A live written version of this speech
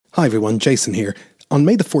Hi everyone, Jason here. On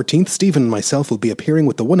May the 14th, Stephen and myself will be appearing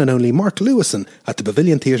with the one and only Mark Lewison at the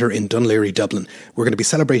Pavilion Theatre in Dunleary, Dublin. We're going to be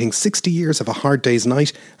celebrating 60 years of A Hard Day's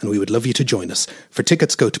Night, and we would love you to join us. For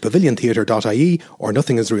tickets, go to paviliontheatre.ie or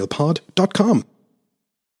nothingisrealpod.com.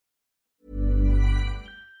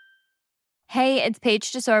 Hey, it's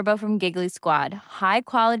Paige DeSorbo from Giggly Squad. High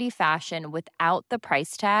quality fashion without the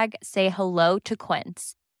price tag. Say hello to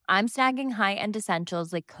Quince. I'm snagging high-end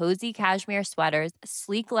essentials like cozy cashmere sweaters,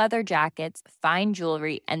 sleek leather jackets, fine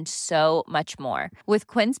jewelry, and so much more. With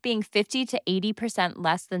Quince being 50 to 80%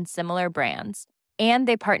 less than similar brands. And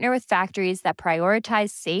they partner with factories that prioritize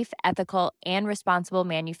safe, ethical, and responsible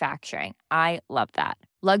manufacturing. I love that.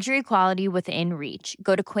 Luxury quality within reach.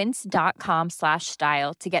 Go to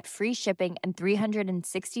quince.com/style to get free shipping and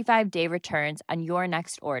 365-day returns on your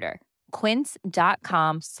next order.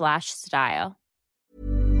 Quince.com/style.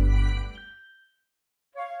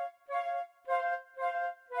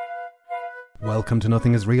 Welcome to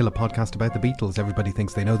Nothing Is Real, a podcast about the Beatles. Everybody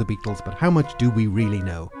thinks they know the Beatles, but how much do we really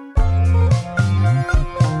know?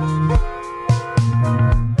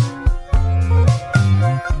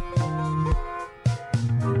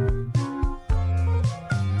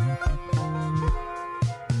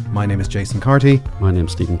 My name is Jason Carty. My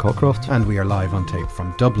name's Stephen Cockcroft. And we are live on tape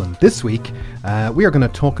from Dublin. This week, we are going to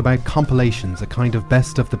talk about compilations, a kind of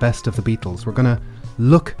best of the Beatles. We're going to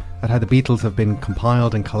look at how the Beatles have been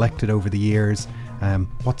compiled and collected over the years,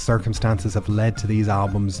 what circumstances have led to these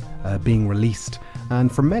albums being released.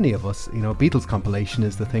 And for many of us, you know, Beatles compilation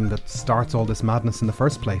is the thing that starts all this madness in the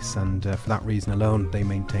first place, and for that reason alone, they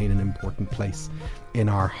maintain an important place in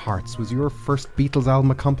our hearts. Was your first Beatles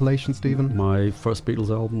album a compilation, Stephen? My first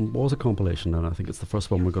Beatles album was a compilation, and I think it's the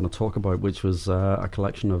first one we're going to talk about, which was a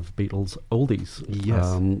collection of Beatles oldies.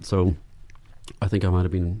 Yes. So I think I might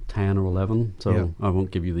have been 10 or 11, so yeah. I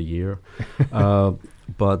won't give you the year.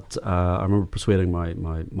 But I remember persuading my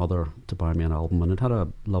mother to buy me an album, and it had a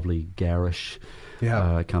lovely garish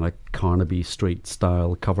kind of Carnaby Street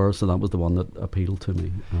style cover, so that was the one that appealed to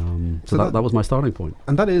me. So that was my starting point.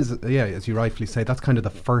 And that is, as you rightfully say, that's kind of the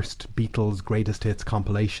first Beatles greatest hits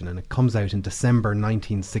compilation, and it comes out in December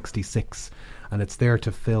 1966. And it's there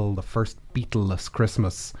to fill the first Beatleless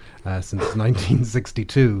Christmas since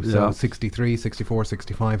 1962. So 63, 64,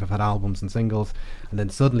 65 have had albums and singles. And then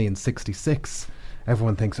suddenly in 66,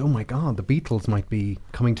 everyone thinks, oh my God, the Beatles might be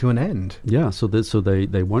coming to an end. Yeah, so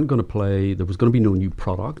they weren't going to play, there was going to be no new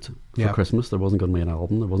product for Christmas. There wasn't going to be an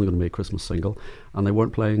album. There wasn't going to be a Christmas single. And they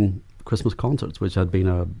weren't playing Christmas concerts, which had been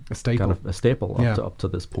a staple, kind of a staple up to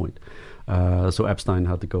this point. So Epstein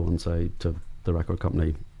had to go and say to the record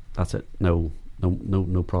company, that's it, no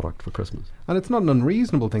product for Christmas. And it's not an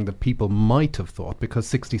unreasonable thing that people might have thought, because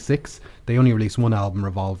 66, they only released one album,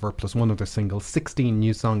 Revolver, plus one other single, 16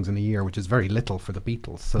 new songs in a year, which is very little for the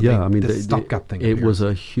Beatles. So this stopgap thing it was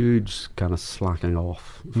a huge kind of slacking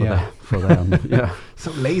off for them. Yeah.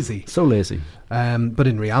 So lazy. But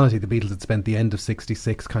in reality, the Beatles had spent the end of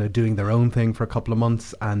 66 kind of doing their own thing for a couple of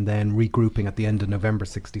months, and then regrouping at the end of November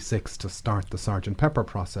 66 to start the Sgt. Pepper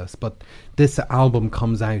process. But this album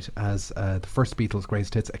comes out as the first Beatles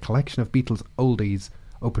greatest hits, a collection of Beatles oldies,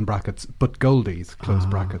 open brackets, but goldies, close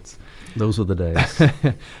brackets. Those were the days.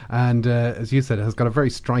 And as you said, it has got a very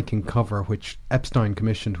striking cover, which Epstein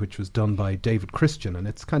commissioned, which was done by David Christian, and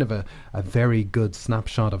it's kind of a very good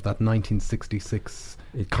snapshot of that 1966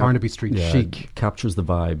 Carnaby Street chic. It captures the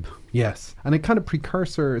vibe. Yes, and it kind of it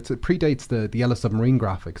predates the Yellow Submarine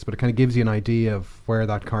graphics, but it kind of gives you an idea of where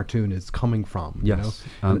that cartoon is coming from. Yes,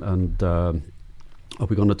 you know? and are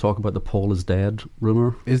we going to talk about the Paul is dead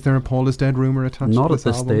rumour? Is there a Paul is dead rumour attached Not to this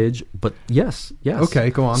at this album? stage, but yes. Okay,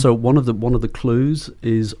 go on. So one of the clues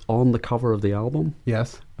is on the cover of the album.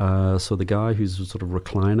 Yes. So the guy who's sort of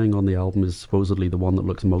reclining on the album is supposedly the one that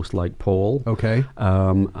looks most like Paul. Okay.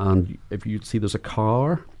 And if you see, there's a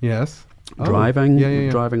car. Yes.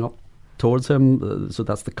 Driving up towards him. So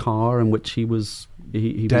that's the car in which he was.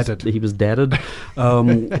 He was deaded. There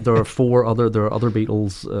are other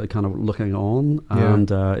Beatles kind of looking on, and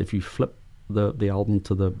if you flip the album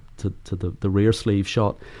to the rear sleeve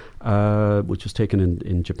shot, which was taken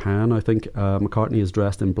in Japan, I think McCartney is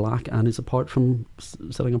dressed in black and is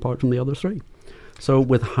sitting apart from the other three. So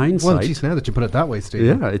with hindsight, well, geez, now that you put it that way,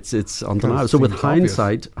 Steve, it's undeniable. So with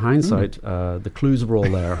hindsight, the clues were all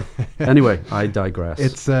there. Anyway, I digress.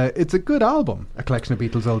 It's a good album, a collection of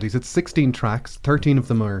Beatles oldies. It's 16 tracks, 13 of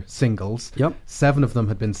them are singles. Yep. 7 of them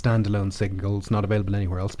had been standalone singles, not available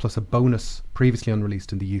anywhere else, plus a bonus previously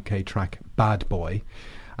unreleased in the UK track, Bad Boy.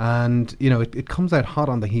 And, you know, it comes out hot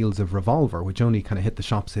on the heels of Revolver, which only kind of hit the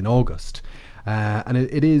shops in August. And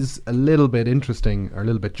it is a little bit interesting, or a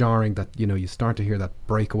little bit jarring, that you start to hear that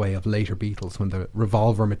breakaway of later Beatles when the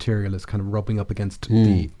Revolver material is kind of rubbing up against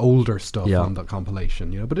the older stuff on the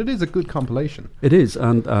compilation. But it is a good compilation. It is,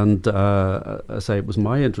 and I say it was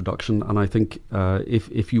my introduction, and I think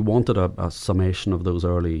if you wanted a summation of those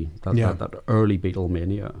early that early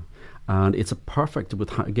Beatlemania, and it's a perfect, with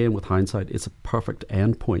hindsight, it's a perfect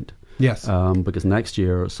end point. Yes. Because next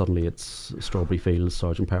year, suddenly it's Strawberry Fields,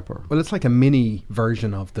 Sgt. Pepper. Well, it's like a mini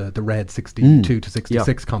version of the Red 62 to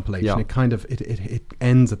 66 compilation. Yeah. It kind of, it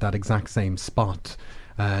ends at that exact same spot.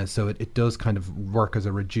 So it does kind of work as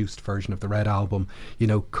a reduced version of the Red album.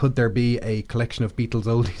 Could there be a collection of Beatles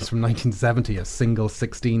oldies from 1970, a single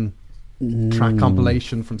 16 track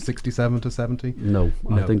compilation from 67 to 70? No.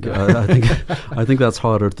 I think that's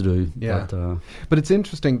harder to do. Yeah. But it's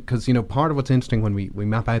interesting because part of what's interesting when we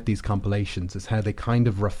map out these compilations is how they kind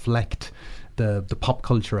of reflect the pop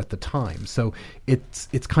culture at the time. So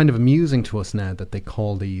it's kind of amusing to us now that they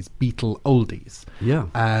call these Beatle oldies. Yeah.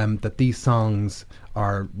 That these songs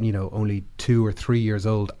are only 2 or 3 years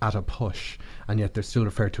old at a push, and yet they're still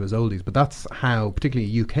referred to as oldies. But that's how,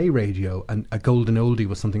 particularly UK radio, and a golden oldie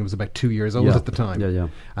was something that was about 2 years old at the time. Yeah.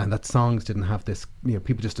 And that songs didn't have this,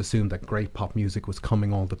 people just assumed that great pop music was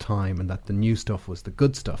coming all the time and that the new stuff was the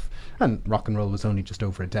good stuff. And rock and roll was only just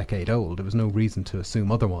over a decade old. There was no reason to assume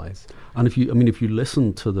otherwise. And if you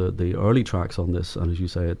listen to the early tracks on this, and as you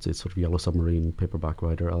say, it's sort of Yellow Submarine, Paperback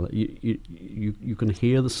Writer, you can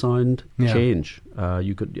hear the sound change.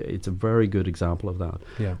 It's a very good example of that.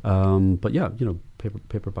 Yeah. But yeah,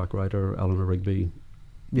 Paperback Writer, Eleanor Rigby,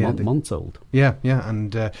 months old. Yeah,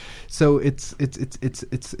 and so it's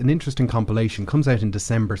an interesting compilation. Comes out in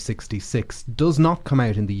December '66. Does not come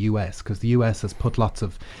out in the US because the US has put lots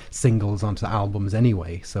of singles onto albums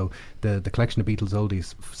anyway. So the collection of Beatles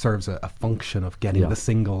oldies serves a function of getting the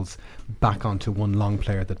singles back onto one long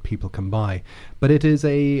player that people can buy. But it is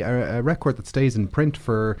a record that stays in print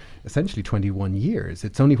for essentially 21 years.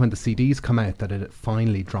 It's only when the CDs come out that it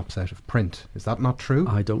finally drops out of print. Is that not true?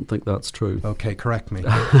 I don't think that's true. Okay, correct me.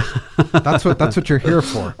 That's what you're here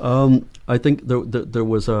for. I think there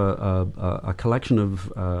was a collection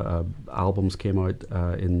of albums came out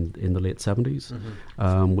in the late 70s,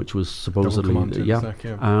 which was supposedly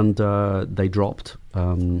and they dropped.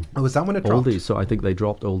 Was that when it dropped? Oldies. So I think they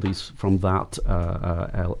dropped oldies from that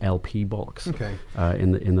LP box. Okay.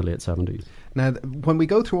 In the late 70s. Now, when we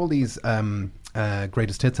go through all these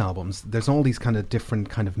greatest hits albums, there's all these kind of different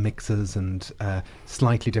kind of mixes and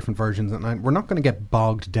slightly different versions, and we're not going to get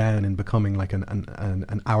bogged down in becoming like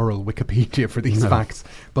an oral Wikipedia for these facts,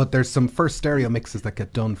 but there's some first stereo mixes that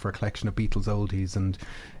get done for a collection of Beatles oldies, and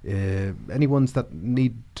any ones that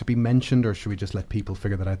need to be mentioned, or should we just let people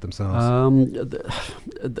figure that out themselves?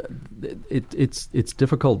 It's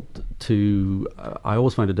difficult to I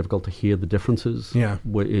always find it difficult to hear the differences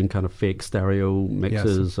in kind of fake stereo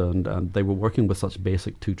mixes, and they were working with such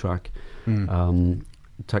basic 2-track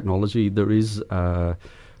technology. There is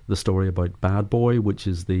the story about Bad Boy, which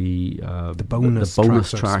is the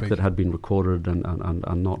bonus track that had been recorded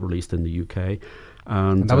and not released in the UK.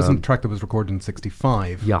 And that was a track that was recorded in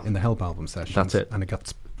 '65 in the Help album sessions. That's it. And it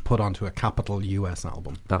got put onto a Capitol US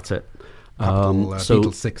album. That's it.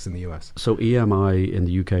 Beatles 6 in the US. So EMI in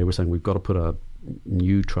the UK were saying we've got to put a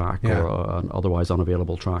new track or an otherwise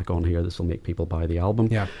unavailable track on here. This will make people buy the album.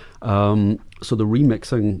 Yeah. So the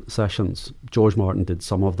remixing sessions, George Martin did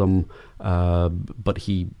some of them, but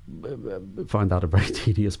he found that a very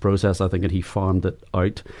tedious process, I think, and he farmed it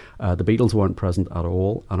out. The Beatles weren't present at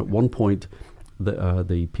all, and at one point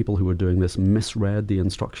the people who were doing this misread the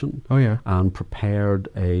instruction and prepared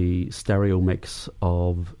a stereo mix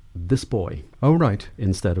of This Boy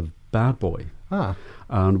instead of Bad Boy.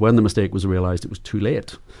 And when the mistake was realised, it was too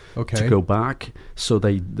late to go back, so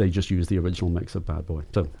they just used the original mix of Bad Boy.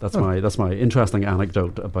 So that's my interesting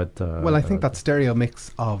anecdote about. Well, I think that stereo mix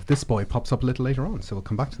of This Boy pops up a little later on, so we'll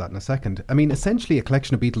come back to that in a second. I mean, essentially, a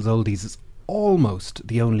collection of Beatles oldies is almost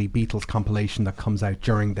the only Beatles compilation that comes out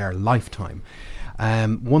during their lifetime.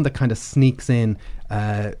 One that kind of sneaks in,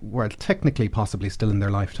 well, technically possibly still in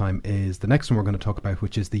their lifetime, is the next one we're going to talk about,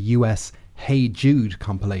 which is the US Hey Jude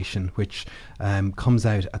compilation, which comes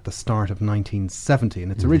out at the start of 1970,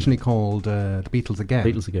 and it's originally called The Beatles Again.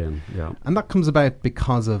 Beatles Again, yeah. And that comes about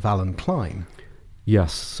because of Alan Klein.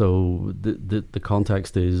 Yes, so the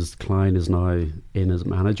context is Klein is now in as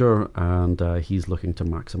manager, and he's looking to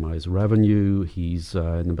maximise revenue. He's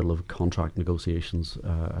in the middle of contract negotiations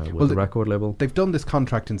with the record label. They've done this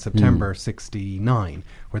contract in September 69,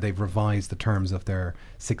 where they've revised the terms of their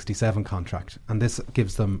 67 contract, and this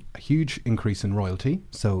gives them a huge increase in royalty.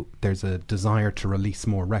 So there's a desire to release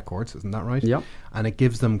more records, isn't that right? Yep. And it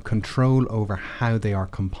gives them control over how they are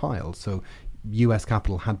compiled. So US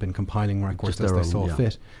Capitol had been compiling records as they saw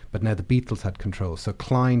fit, but now the Beatles had control. So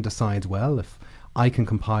Klein decides, well, if I can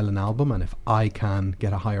compile an album and if I can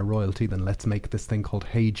get a higher royalty, then let's make this thing called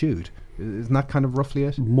Hey Jude. Isn't that kind of roughly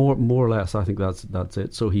it? More or less, I think that's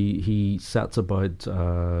it. So he sets about,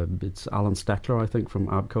 it's Alan Steckler, I think, from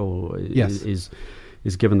ABCO, yes.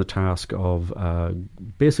 is given the task of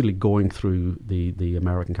basically going through the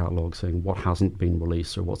American catalogue, saying what hasn't been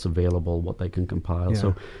released or what's available, what they can compile. Yeah.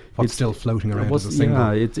 So what's still floating around as a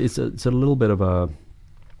single. Yeah, it's a little bit of a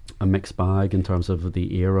mixed bag in terms of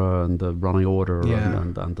the era and the running order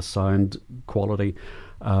and the sound quality.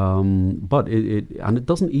 But it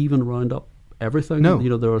doesn't even round up everything. No.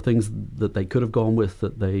 There are things that they could have gone with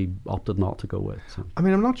that they opted not to go with. So. I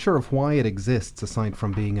mean, I'm not sure of why it exists aside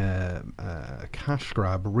from being a cash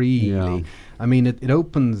grab, really. Yeah. I mean, it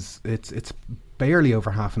opens, it's barely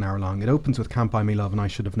over half an hour long. It opens with Can't Buy Me Love and I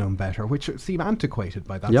Should Have Known Better, which seemed antiquated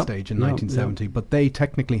by that stage in 1970, but they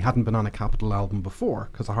technically hadn't been on a Capitol album before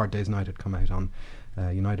because A Hard Day's Night had come out on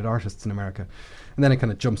United Artists in America. And then it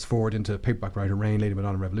kind of jumps forward into Paperback Writer Rain, Lady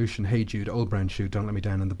Madonna Revolution, Hey Jude, Old Brown Shoe, Don't Let Me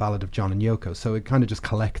Down, and The Ballad of John and Yoko. So it kind of just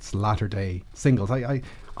collects latter day singles.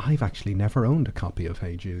 I've actually never owned a copy of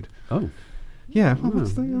Hey Jude. Oh. Yeah, well,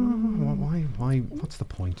 what's the why? What's the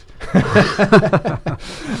point?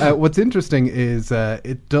 What's interesting is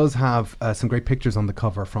it does have some great pictures on the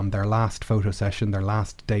cover from their last photo session, their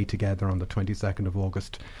last day together on the 22nd of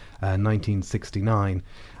August, 1969,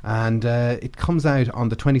 and it comes out on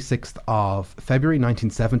the 26th of February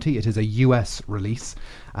 1970. It is a US release,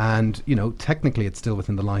 and technically it's still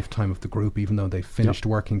within the lifetime of the group, even though they've finished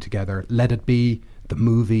working together. Let It Be, the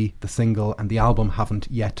movie, the single, and the album haven't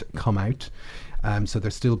yet come out. So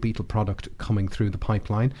there's still Beatle product coming through the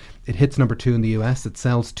pipeline. It hits number 2 in the US. It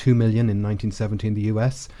sells 2 million in 1970 in the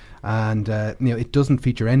US. And it doesn't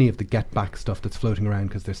feature any of the Get Back stuff that's floating around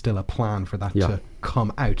because there's still a plan for that to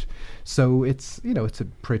come out. So it's a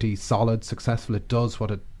pretty solid, successful. It does what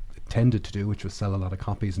it tended to do, which was sell a lot of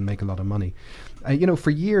copies and make a lot of money. For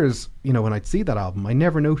years, when I'd see that album, I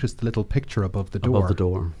never noticed the little picture above the door. Above the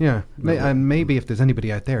door. Yeah. And maybe if there's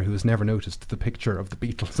anybody out there who has never noticed the picture of the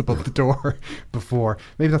Beatles above the door before,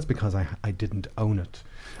 maybe that's because I didn't own it.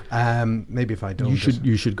 Maybe if I don't,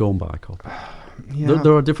 you should go and buy a copy. Yeah.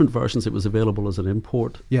 There are different versions. It was available as an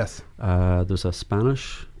import. Yes. There's a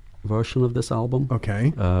Spanish version of this album, okay,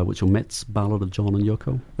 which omits Ballad of John and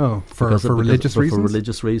Yoko. Oh, for religious reasons. For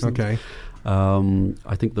religious reasons. Okay.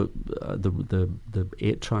 I think the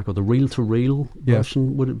 8-track or the reel-to-reel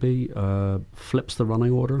version would it be flips the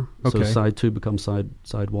running order. Okay. So side 2 becomes side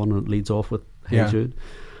 1, and it leads off with Hey Jude.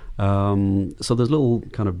 So there's little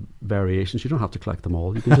kind of variations. You don't have to collect them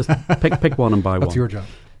all. You can just pick one and buy one. That's your job.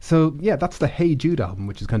 So that's the Hey Jude album,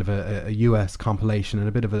 which is kind of a US compilation and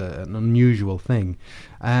a bit of an unusual thing.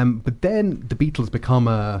 But then the Beatles become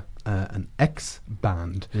an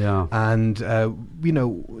ex-band. Yeah. And,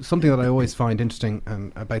 something that I always find interesting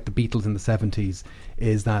about the Beatles in the 70s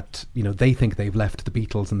is that, they think they've left the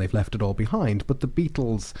Beatles and they've left it all behind. But the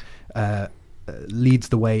Beatles leads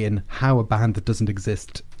the way in how a band that doesn't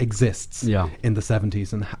exist exists in the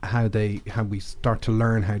 70s, and how we start to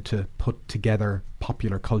learn how to put together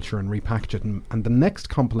popular culture and repackage it. And the next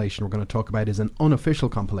compilation we're going to talk about is an unofficial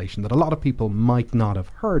compilation that a lot of people might not have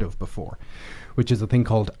heard of before, which is a thing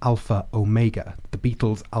called Alpha Omega, the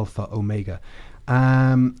Beatles Alpha Omega.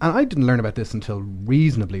 And I didn't learn about this until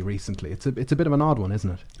reasonably recently. It's a bit of an odd one, isn't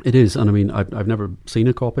it? It is, and I mean, I've never seen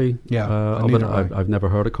a copy of it. I've never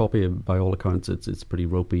heard a copy. By all accounts, it's pretty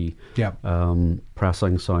ropey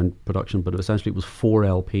pressing, sound production. But essentially, it was 4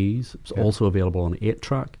 LPs. It's also available on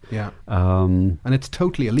 8-track. Yeah, and it's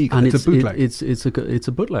totally illegal. And it's a bootleg. It's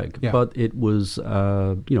a bootleg. Yeah. But it was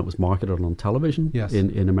it was marketed on television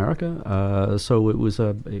in America. So it was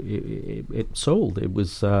it sold. It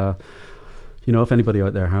was. If anybody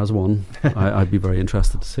out there has one, I'd be very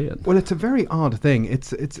interested to see it. Well, it's a very odd thing.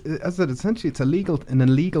 It's essentially it's an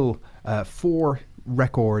illegal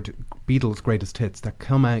 4-record Beatles greatest hits that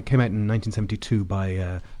came out in 1972 by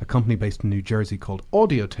a company based in New Jersey called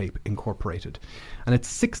Audiotape Incorporated, and it's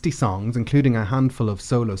 60 songs, including a handful of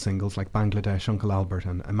solo singles like Bangladesh, Uncle Albert,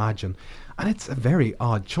 and Imagine. And it's a very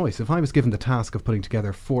odd choice. If I was given the task of putting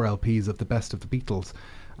together 4 LPs of the best of the Beatles,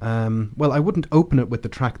 Well, I wouldn't open it with the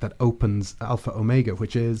track that opens Alpha Omega,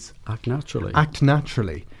 which is Act Naturally. Act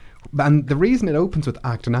Naturally. And the reason it opens with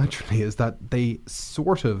Act Naturally is that they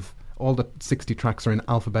sort of, all the 60 tracks are in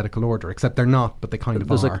alphabetical order, except they're not, but they kind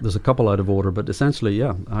of are. There's a couple out of order, but essentially,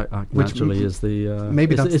 yeah, Act Naturally is the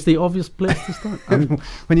maybe is the obvious place to start.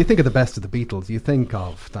 When you think of the best of the Beatles, you think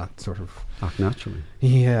of that sort of Act Naturally.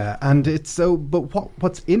 Yeah, and it's so. But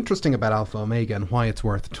what's interesting about Alpha Omega and why it's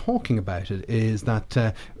worth talking about it is that,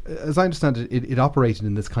 as I understand it, it operated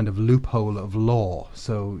in this kind of loophole of law.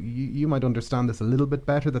 So you might understand this a little bit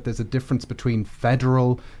better, that there's a difference between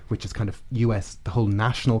federal, which is kind of US, the whole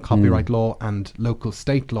national copyright law, and local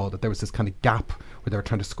state law, that there was this kind of gap where they were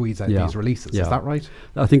trying to squeeze out these releases. Is that right?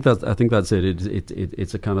 I think that's it.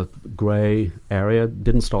 It's a kind of grey area.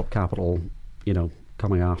 Didn't stop Capitol,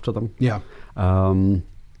 coming after them. Yeah.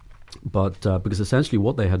 But because essentially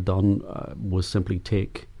what they had done was simply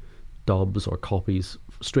take dubs or copies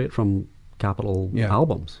straight from Capitol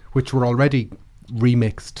albums, which were already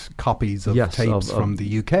remixed copies of tapes from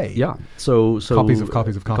the UK. Yeah, so copies of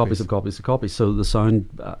copies. So the sound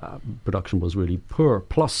production was really poor.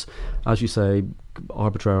 Plus, as you say,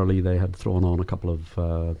 arbitrarily they had thrown on a couple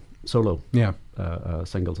of solo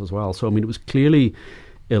singles as well. So I mean, it was clearly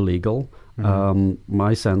illegal.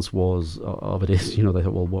 My sense of it is, they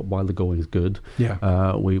thought, well, while the going is good,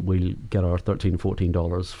 we'll get our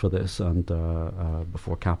 $13-14 for this, and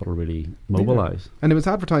before Capitol really mobilise. And it was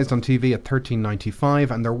advertised on TV at $13.95,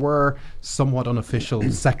 and there were somewhat unofficial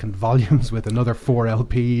second volumes with another 4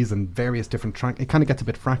 LPs and various different tracks. It kind of gets a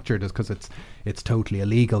bit fractured because it's totally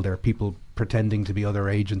illegal. There are people pretending to be other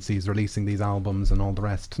agencies releasing these albums and all the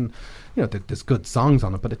rest, and there's good songs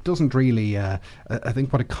on it, but it doesn't really I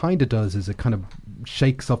think what it kind of does is it kind of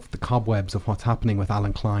shakes up the cobwebs of what's happening with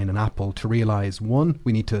Alan Klein and Apple to realise, one,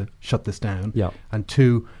 we need to shut this down, and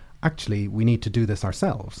two, actually we need to do this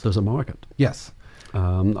ourselves. There's a market. Yes.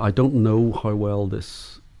 I don't know how well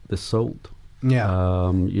this sold.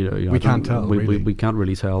 Yeah, we can't tell. We can't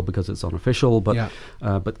really tell because it's unofficial. But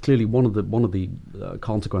but clearly one of the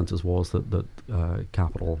consequences was that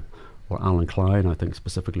Capitol or Alan Klein, I think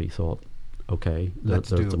specifically, thought, okay,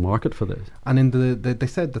 there's a market for this. And in they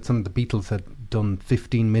said that some of the Beatles had done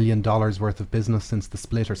 $15 million worth of business since the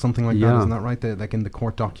split or something like that. Isn't that right? Like in the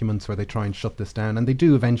court documents where they try and shut this down, and they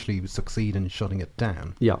do eventually succeed in shutting it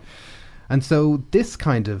down. Yeah. And so this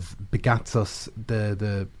kind of begats us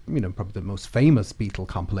the probably the most famous Beatle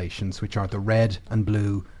compilations, which are the Red and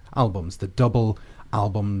Blue albums, the double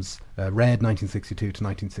albums, Red 1962 to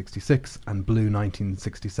 1966 and Blue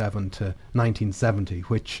 1967 to 1970,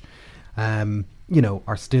 which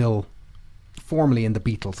are still formally in the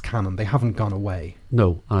Beatles canon. They haven't gone away.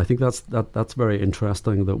 No, and I think that's very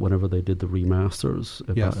interesting that whenever they did the remasters,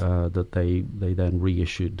 that they then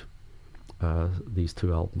reissued these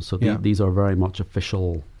two albums. So these are very much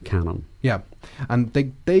official canon. Yeah, and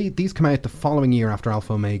these come out the following year after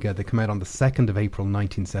Alpha Omega. They come out on the 2nd of April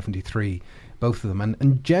 1973, both of them.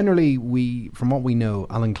 And generally, from what we know,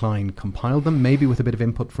 Alan Klein compiled them, maybe with a bit of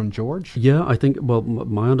input from George. Yeah, I think, well,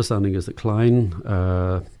 my understanding is that Klein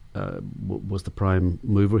was the prime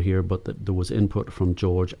mover here, but that there was input from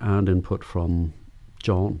George and input from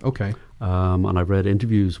John. Okay. And I've read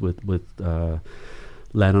interviews with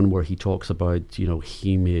Lennon where he talks about,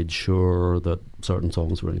 he made sure that certain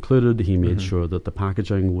songs were included. He made sure that the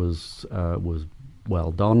packaging was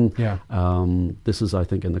well done. Yeah. This is, I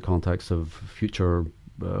think, in the context of future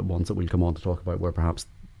ones that we'll come on to talk about, where perhaps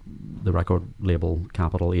the record label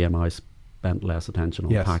Capitol EMI spent less attention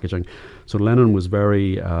on packaging. So Lennon was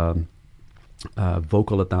very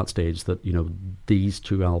vocal at that stage that these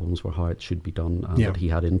two albums were how it should be done, and that he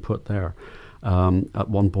had input there. At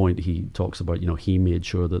one point he talks about, he made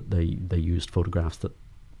sure that they used photographs that,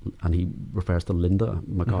 and he refers to Linda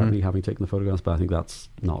McCartney having taken the photographs, but I think that's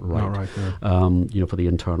not right. Not right, yeah. For the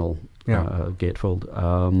internal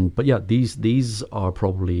gatefold. But yeah, these are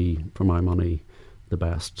probably, for my money, the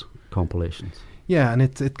best compilations. Yeah, and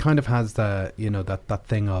it kind of has the that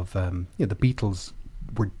thing of the Beatles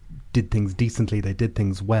did things decently, they did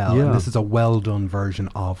things well, and this is a well done version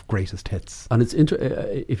of Greatest Hits. And it's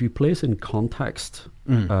if you place in context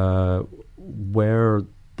where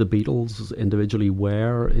the Beatles individually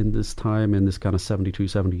were in this time, in this kind of 72,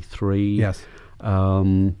 73. Yes.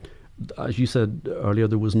 As you said earlier,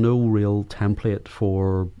 there was no real template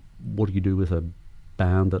for what do you do with a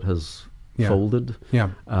band that has folded. Yeah.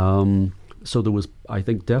 So there was, I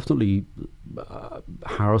think, definitely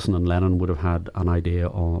Harrison and Lennon would have had an idea,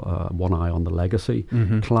 one eye on the legacy.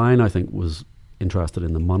 Klein, I think, was interested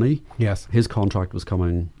in the money. Yes. His contract was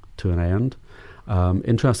coming to an end.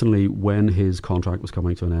 Interestingly, when his contract was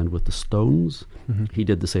coming to an end with the Stones, he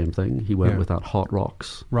did the same thing. He went with that Hot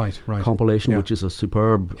Rocks compilation, which is a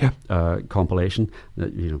superb compilation.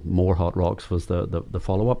 More Hot Rocks was the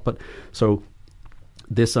follow-up. But so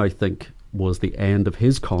this, I think, was the end of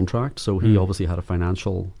his contract. So he obviously had a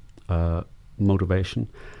financial motivation.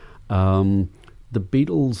 The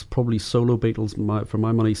Beatles, probably solo Beatles, for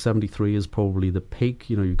my money, 73 is probably the peak.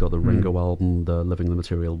 You've got the Ringo album, the Living the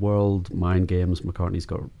Material World, Mind Games, McCartney's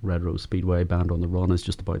got Red Rose Speedway, Band on the Run is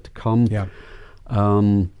just about to come. Yeah.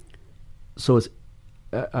 So it's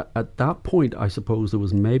at that point, I suppose there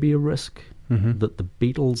was maybe a risk that the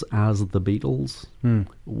Beatles as the Beatles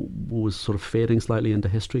was sort of fading slightly into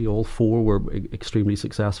history. All four were extremely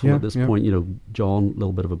successful at this point. John, a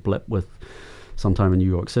little bit of a blip with sometime in New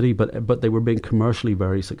York City, but they were being commercially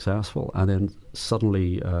very successful, and then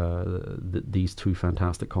suddenly these two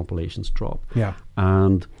fantastic compilations drop. Yeah.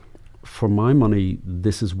 And for my money,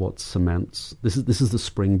 this is what cements. This is the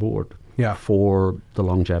springboard for the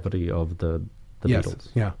longevity of the Beatles.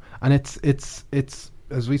 Yeah, and it's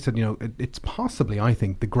as we said, it's possibly, I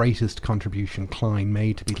think, the greatest contribution Klein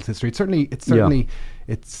made to Beatles history.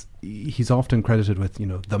 He's often credited with,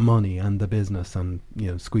 the money and the business and,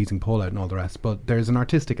 squeezing Paul out and all the rest. But there's an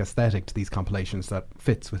artistic aesthetic to these compilations that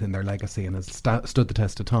fits within their legacy and has stood the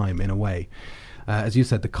test of time in a way. As you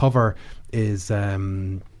said, the cover is...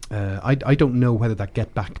 I don't know whether that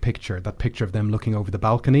Get Back picture, that picture of them looking over the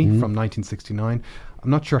balcony from 1969, I'm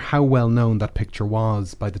not sure how well known that picture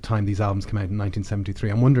was by the time these albums came out in 1973.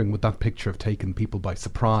 I'm wondering, would that picture have taken people by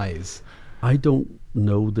surprise? I don't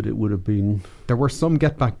know that it would have been. There were some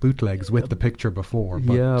Get Back bootlegs with the picture before.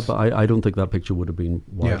 But I don't think that picture would have been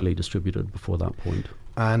widely distributed before that point.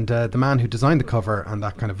 And the man who designed the cover and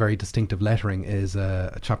that kind of very distinctive lettering is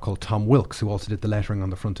a chap called Tom Wilkes, who also did the lettering on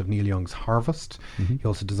the front of Neil Young's Harvest. He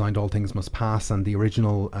also designed All Things Must Pass and the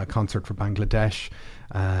original Concert for Bangladesh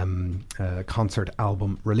concert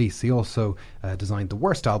album release. He also designed the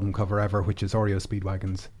worst album cover ever, which is Oreo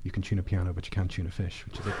Speedwagon's You Can Tune a Piano But You Can't Tune a Fish,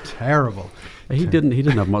 which is a terrible... He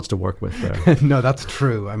didn't have much to work with there. No, that's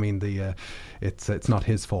true. I mean, it's not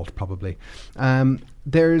his fault, probably.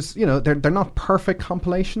 There's, they're not perfect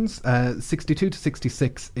compilations. 62 to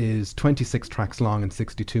 66 is 26 tracks long and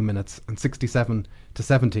 62 minutes, and 67 to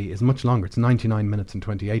 70 is much longer. It's 99 minutes and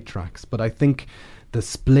 28 tracks. But I think the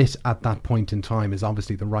split at that point in time is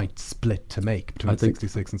obviously the right split to make between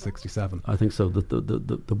 66 and 67. I think so.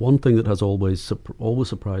 The one thing that has always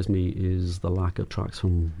surprised me is the lack of tracks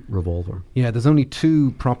from Revolver. Yeah, there's only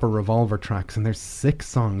 2 proper Revolver tracks, and there's 6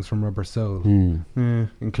 songs from Rubber Soul,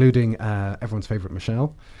 including everyone's favourite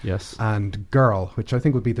Michelle. Yes. And Girl, which I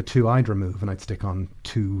think would be the 2 I'd remove, and I'd stick on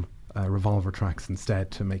 2 Revolver tracks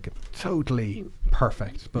instead to make it totally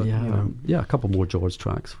perfect. But a couple more George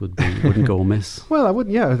tracks wouldn't go amiss. Well, I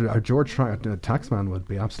wouldn't. Yeah, a George Taxman would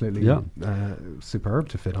be absolutely superb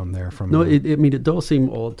to fit on there. It does seem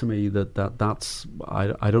odd to me that's.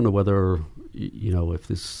 I don't know whether if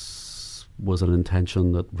this was an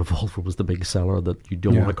intention that Revolver was the big seller, that you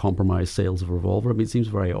don't want to compromise sales of Revolver. I mean, it seems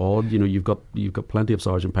very odd. You've got plenty of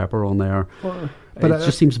Sgt. Pepper on there. But it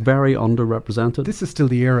just seems very underrepresented. This is still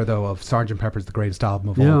the era, though, of Sgt. Pepper's the greatest album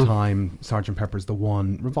of all time. Sgt. Pepper's the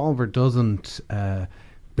one. Revolver doesn't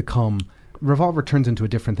become... Revolver turns into a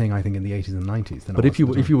different thing, I think, in the 80s and 90s. But if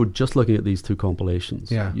you were just looking at these 2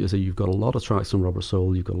 compilations, you say you've got a lot of tracks from Rubber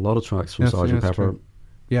Soul, you've got a lot of tracks from Sgt. Pepper. True.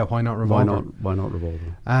 Yeah, why not Revolver? Why not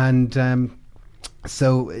Revolver? And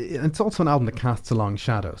so it's also an album that casts a long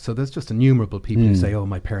shadow. So there's just innumerable people who say, "Oh,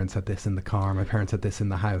 my parents had this in the car. My parents had this in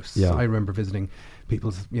the house." Yeah. I remember visiting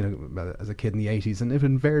people's, as a kid in the 80s, and it would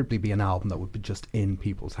invariably be an album that would be just in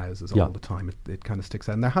people's houses all the time. It kind of sticks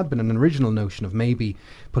out. And there had been an original notion of maybe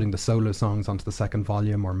putting the solo songs onto the second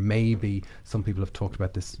volume, or maybe some people have talked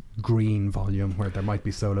about this green volume where there might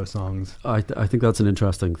be solo songs. I think that's an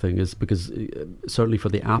interesting thing, is because certainly for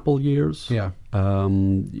the Apple years,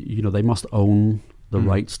 they must own the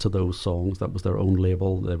rights to those songs. That was their own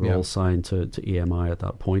label. They were all signed to EMI at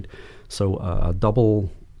that point. So a double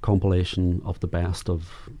compilation of the best of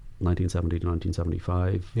 1970 to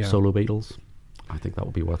 1975 solo Beatles, I think that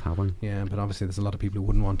would be worth having. Yeah, but obviously there's a lot of people who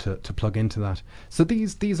wouldn't want to plug into that. So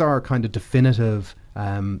these are kind of definitive,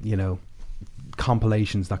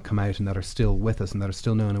 compilations that come out and that are still with us and that are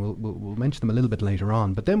still known, and we'll mention them a little bit later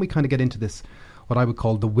on. But then we kind of get into this, what I would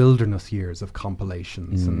call the wilderness years of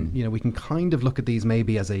compilations. And, we can kind of look at these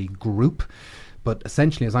maybe as a group, but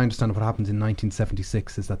essentially, as I understand it, what happens in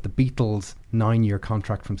 1976 is that the Beatles' 9-year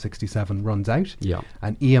contract from 67 runs out,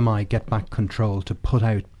 and EMI get back control to put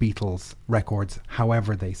out Beatles records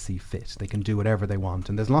however they see fit. They can do whatever they want.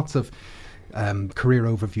 And there's lots of career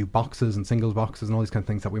overview boxes and singles boxes and all these kind of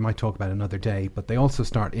things that we might talk about another day. But they also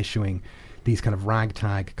start issuing these kind of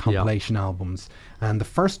ragtag compilation albums, and the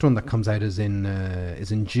first one that comes out is in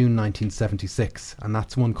June 1976, and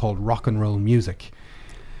that's one called Rock and Roll Music.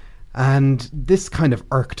 And this kind of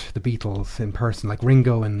irked the Beatles in person. Like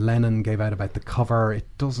Ringo and Lennon gave out about the cover. It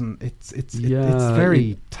doesn't. It's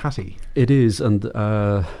very tatty. It is, and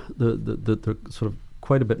the sort of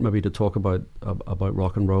quite a bit maybe to talk about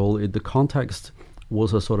rock and roll. The context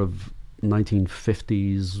was a sort of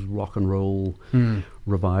 1950s rock and roll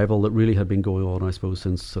revival that really had been going on, I suppose,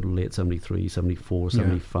 since sort of late 73, 74,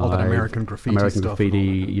 75. All that American Graffiti stuff.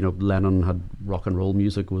 Lennon had rock and roll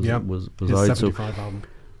music was his out. 75 album.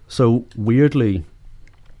 So weirdly,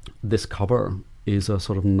 this cover is a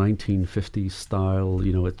sort of 1950s style.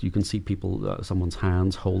 You can see people, someone's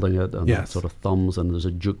hands holding it, and sort of thumbs, and there's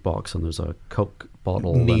a jukebox, and there's a Coke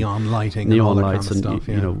bottle, neon lighting, neon and lights, kind of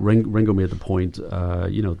stuff. Ringo made the point.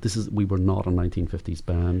 We were not a 1950s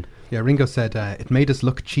band. Yeah, Ringo said it made us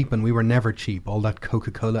look cheap, and we were never cheap. All that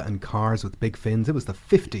Coca-Cola and cars with big fins. It was the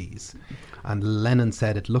 50s, and Lennon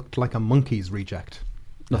said it looked like a Monkees reject.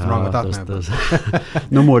 Nothing wrong with that there's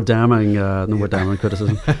no more damning, more damning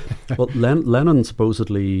criticism. Well, Lennon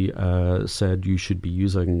supposedly said you should be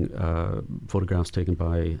using photographs taken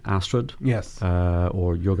by Astrid,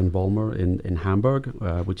 or Jürgen Vollmer in Hamburg,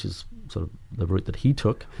 which is sort of the route that he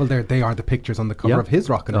took. Well, they are the pictures on the cover of his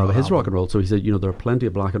rock and roll. Rock and roll. So he said, there are plenty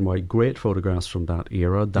of black and white, great photographs from that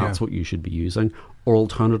era. That's what you should be using. Or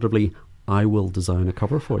alternatively, I will design a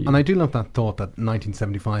cover for you. And I do love that thought that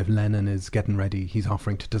 1975 Lennon is getting ready. He's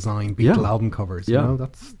offering to design Beatle album covers. You know,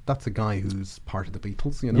 that's a guy who's part of the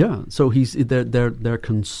Beatles. You know. Yeah. So they're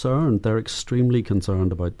concerned. They're extremely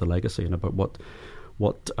concerned about the legacy and about what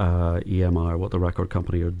EMI or what the record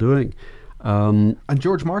company are doing. And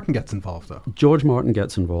George Martin gets involved, though. George Martin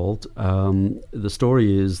gets involved. The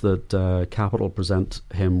story is that Capitol present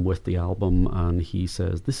him with the album, and he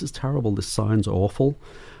says, "This is terrible. This sounds awful.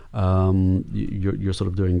 You're sort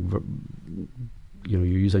of doing, you're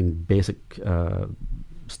using basic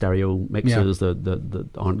stereo mixes that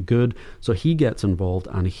aren't good." So he gets involved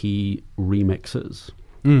and he remixes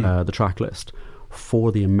the track list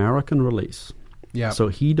for the American release. Yeah. So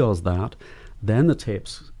he does that. Then the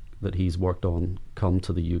tapes that he's worked on come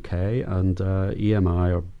to the UK, and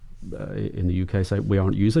EMI or in the UK say we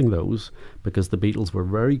aren't using those because the Beatles were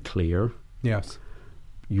very clear. Yes.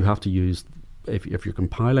 You have to use. If you're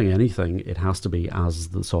compiling anything, it has to be as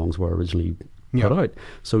the songs were originally put out.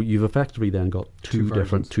 So you've effectively then got two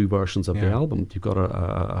versions of the album. You've got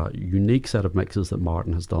a unique set of mixes that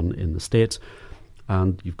Martin has done in the States,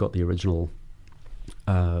 and you've got the original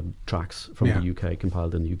tracks from the UK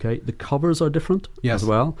compiled in the UK. The covers are different as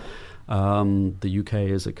well. The UK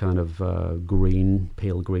is a kind of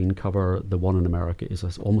pale green cover. The one in America is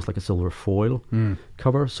almost like a silver foil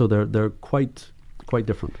cover. So they're quite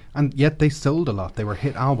different. And yet they sold a lot. They were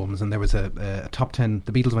hit albums, and there was a top 10.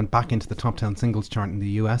 The Beatles went back into the top 10 singles chart in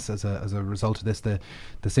the US as a result of this. The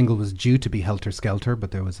single was due to be Helter Skelter,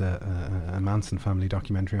 but there was a Manson family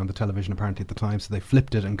documentary on the television apparently at the time, so they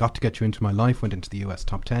flipped it, and Got to Get You Into My Life went into the US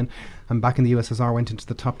top 10, and back in the USSR went into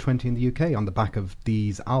the top 20 in the UK on the back of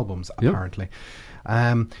these albums apparently.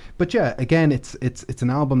 But yeah, again, it's an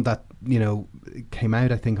album that came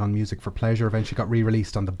out I think on Music for Pleasure, eventually got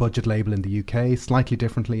re-released on the Budget label in the UK slightly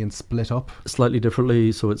differently and split up slightly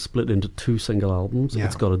differently, so it's split into two single albums.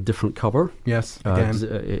 It's got a different cover.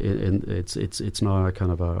 Again, it's now a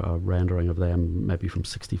kind of a rendering of them maybe from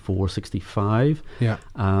 64, 65.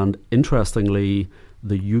 And interestingly,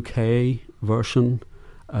 the UK version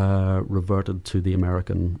reverted to the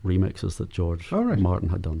American remixes that George Martin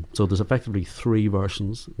had done. So there's effectively three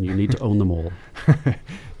versions, and you need to own them all.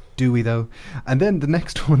 Do we though? And then the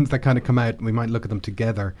next ones that kind of come out, we might look at them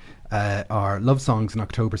together, are Love Songs in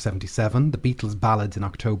October 77, The Beatles Ballads in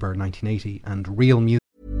October 1980, and Real Music.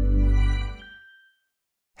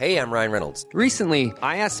 Hey, I'm Ryan Reynolds. Recently,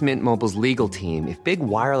 I asked Mint Mobile's legal team if big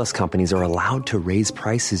wireless companies are allowed to raise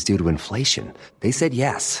prices due to inflation. They said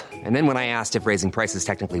yes. And then when I asked if raising prices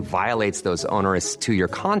technically violates those onerous 2-year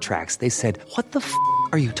contracts, they said, "What the f***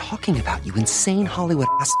 are you talking about, you insane Hollywood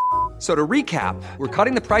ass?" So to recap, we're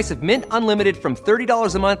cutting the price of Mint Unlimited from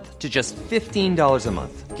 $30 a month to just $15 a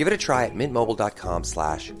month. Give it a try at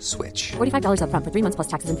mintmobile.com/switch. $45 up front for 3 months plus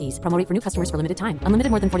taxes and fees. Promo rate for new customers for limited time. Unlimited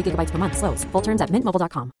more than 40 gigabytes per month. Slows full terms at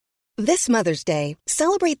mintmobile.com. This Mother's Day,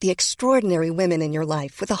 celebrate the extraordinary women in your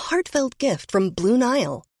life with a heartfelt gift from Blue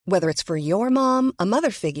Nile. Whether it's for your mom, a mother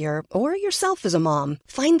figure, or yourself as a mom,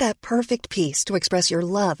 find that perfect piece to express your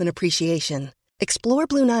love and appreciation. Explore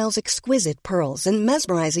Blue Nile's exquisite pearls and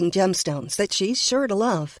mesmerizing gemstones that she's sure to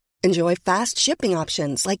love. Enjoy fast shipping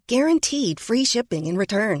options like guaranteed free shipping and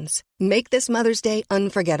returns. Make this Mother's Day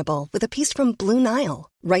unforgettable with a piece from Blue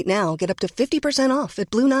Nile. Right now, get up to 50% off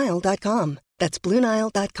at BlueNile.com. That's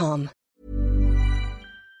BlueNile.com.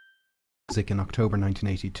 In October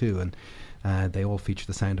 1982, and they all feature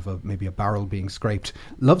the sound of maybe a barrel being scraped.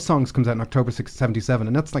 Love Songs comes out in October 1977,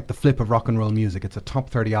 and that's like the flip of rock and roll music. It's a top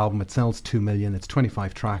 30 album. It sells 2 million. It's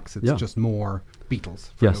 25 tracks. It's just more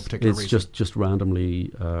Beatles for no particular reason. It's just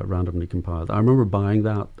randomly compiled. I remember buying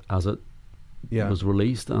that as it was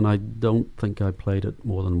released, and I don't think I played it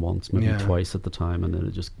more than once, maybe twice at the time, and then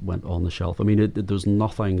it just went on the shelf. I mean, there's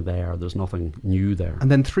nothing there. There's nothing new there.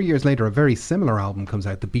 And then 3 years later, a very similar album comes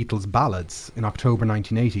out, The Beatles Ballads, in October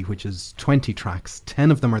 1980, which is 20 tracks.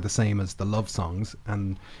 10 of them are the same as the Love Songs,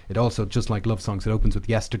 and it also, just like Love Songs, it opens with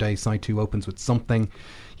Yesterday. Side 2 opens with Something.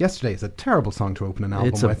 Yesterday is a terrible song to open an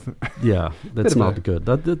album with. Yeah, that's not good.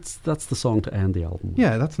 That's the song to end the album.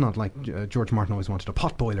 Yeah, that's not like George Martin always wanted a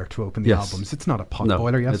potboiler to open the albums. It's not a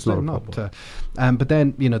potboiler. It's not a potboiler. But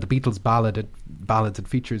then, the Beatles ballads, it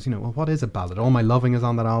features, well, what is a ballad? All My Loving is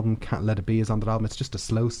on that album. Can't Let It Be is on that album. It's just a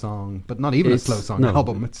slow song, but not even a slow song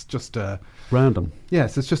album. It's just random.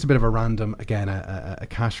 Yes, it's just a bit of a random, again, a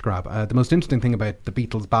cash grab. The most interesting thing about the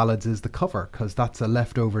Beatles ballads is the cover, because that's a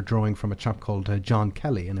leftover drawing from a chap called John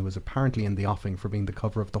Kelly, and it was apparently in the offing for being the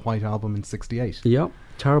cover of the White Album in '68. Yeah,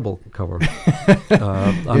 terrible cover.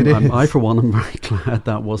 I, for one, am very glad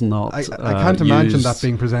that was not I can't imagine that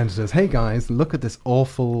being presented as, hey guys, look at this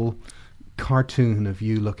awful cartoon of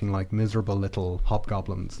you looking like miserable little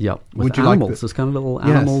hobgoblins. Yeah, with animals. There's kind of little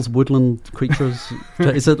animals, woodland creatures.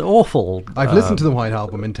 Is it awful? I've listened to the White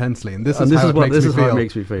Album intensely, and this is how it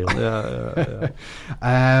makes me feel. Yeah.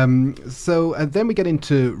 So then we get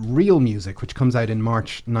into Real Music, which comes out in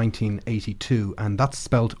March 1982, and that's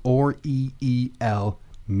spelled R-E-E-L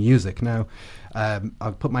Music. Now,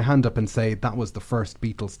 I'll put my hand up and say that was the first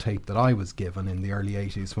Beatles tape that I was given in the early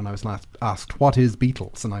 80s when I was last asked, what is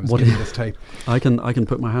Beatles? And I was given this tape. I can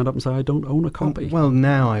put my hand up and say I don't own a copy. Well,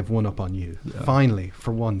 now I've won up on you. Yeah. Finally,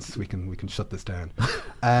 for once, we can shut this down.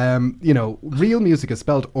 Real Music is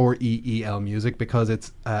spelled R-E-E-L Music because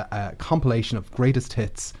it's a compilation of greatest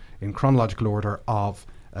hits in chronological order of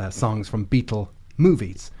songs from Beatle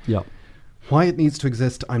movies. Yeah. Why it needs to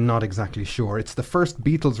exist, I'm not exactly sure. It's the first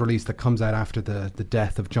Beatles release that comes out after the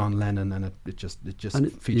death of John Lennon, and it just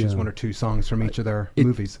features one or two songs from each of their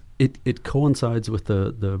movies. It coincides with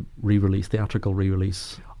the theatrical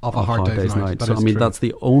re-release of A Hard Day's Night. So that's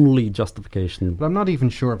the only justification. But I'm not even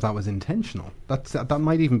sure if that was intentional. That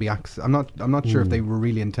might even be I'm not sure if they were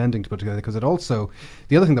really intending to put together, because it also,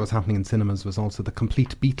 the other thing that was happening in cinemas was also the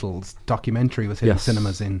Complete Beatles documentary was hitting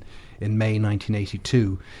cinemas in May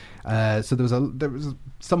 1982. So there was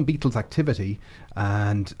some Beatles activity,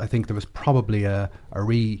 and I think there was probably a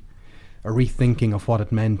rethinking of what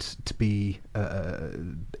it meant to be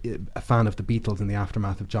a fan of the Beatles in the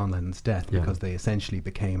aftermath of John Lennon's death, because they essentially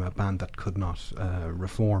became a band that could not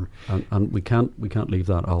reform. And we can't leave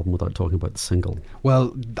that album without talking about the single.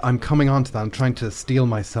 Well, I'm coming on to that. I'm trying to steel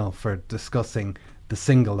myself for discussing the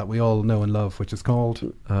single that we all know and love, which is called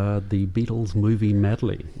the Beatles Movie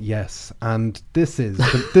Medley. Yes, and this is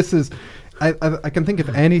I can think of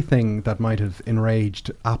anything that might have enraged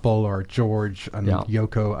Apple or George and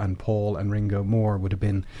Yoko and Paul and Ringo more would have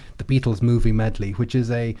been the Beatles Movie Medley, which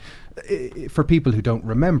is for people who don't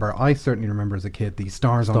remember, I certainly remember as a kid, the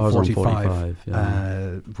Stars on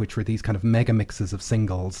 45 which were these kind of mega mixes of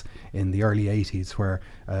singles in the early 80s, where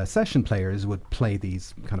session players would play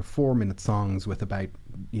these kind of 4-minute songs with about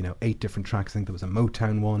 8 different tracks. I think there was a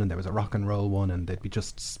Motown one and there was a rock and roll one, and they'd be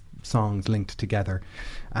just songs linked together.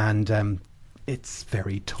 And it's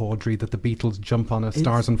very tawdry that the Beatles jump on a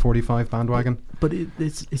Stars on 45 bandwagon. But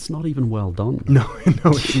it's not even well done. No,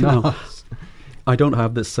 it's not. I don't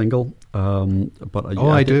have this single, but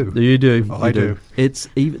I do. You do. Oh, I do. It's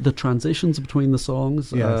the transitions between the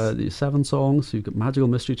songs. The 7 songs. You've got Magical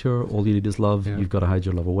Mystery Tour, All You Need Is Love. You've Got to Hide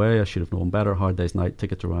Your Love Away, I Should Have Known Better, Hard Day's Night,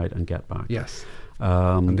 Ticket to Ride, and Get Back. Yes.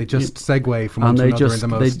 And they just segue from one to another in the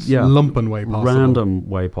most lumpen way possible. Random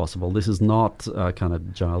way possible. This is not a kind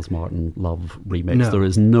of Giles Martin love remix. No. There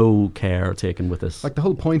is no care taken with this. Like, the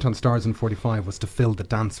whole point on Stars in 45 was to fill the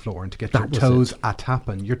dance floor and to get your toes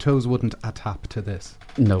a-tapping. Your toes wouldn't a-tap to this.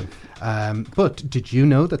 No. But did you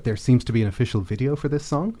know that there seems to be an official video for this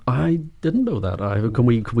song? I didn't know that. Can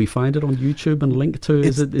we find it on YouTube and link to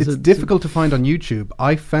it? It's difficult to find on YouTube.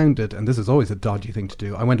 I found it, and this is always a dodgy thing to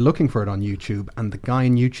do. I went looking for it on YouTube, and and the guy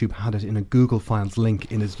in YouTube had it in a Google Files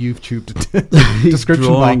link in his YouTube description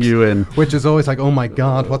drawing box, you in, which is always like, oh my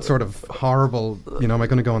God, what sort of horrible, am I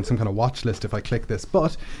going to go on some kind of watch list if I click this?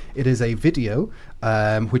 But it is a video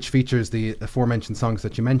which features the aforementioned songs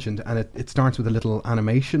that you mentioned, and it starts with a little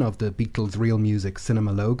animation of the Beatles' Real Music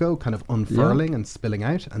Cinema logo kind of unfurling and spilling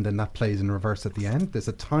out, and then that plays in reverse at the end. There's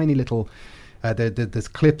a tiny little there's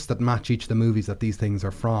clips that match each of the movies that these things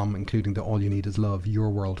are from, including the All You Need Is Love,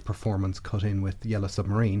 Your World performance cut in with Yellow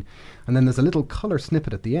Submarine. And then there's a little colour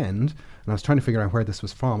snippet at the end, and I was trying to figure out where this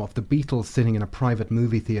was from, of the Beatles sitting in a private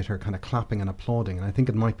movie theatre kind of clapping and applauding. And I think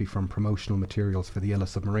it might be from promotional materials for the Yellow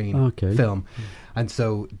Submarine film. And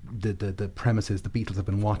so the premise is the Beatles have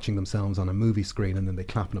been watching themselves on a movie screen, and then they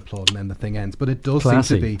clap and applaud, and then the thing ends. But it does seem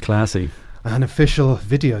to be classy. An official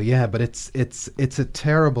video, yeah, but it's a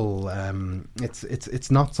terrible.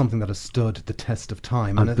 It's not something that has stood the test of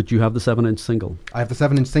time. But you have the 7-inch single. I have the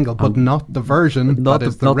 7-inch single, but not the version. Not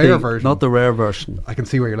the rare version. Not the rare version. I can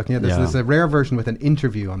see where you're looking at this. There's a rare version with an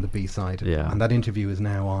interview on the B side, and that interview is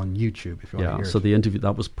now on YouTube. If you want to hear so it. The interview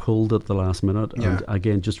that was pulled at the last minute, and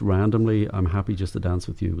again, just randomly, I'm Happy Just to Dance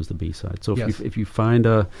With You was the B side. So if you find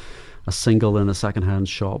a single in a second-hand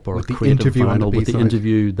shop or with a creative vinyl with the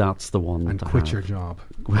interview, that's the one. And quit your job.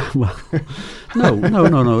 Well,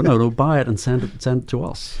 no. Buy it and send it to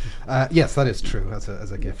us. Yes, that is true.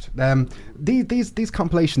 As a gift. These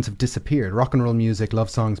compilations have disappeared. Rock and roll music, love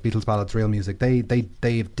songs, Beatles ballads, real music.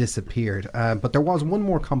 They've disappeared. But there was one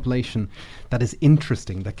more compilation that is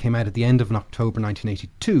interesting that came out at the end of October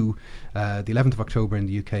 1982, the 11th of October in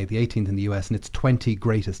the UK, the 18th in the US, and it's 20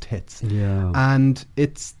 greatest hits. Yeah, and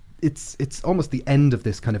it's almost the end of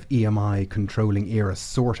this kind of EMI controlling era,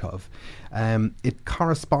 sort of. It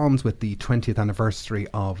corresponds with the 20th anniversary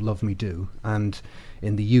of Love Me Do, and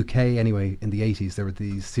in the UK anyway, in the 80s, there were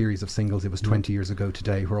these series of singles. It was 20 years ago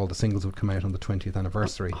today, where all the singles would come out on the 20th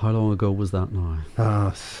anniversary. How long ago was that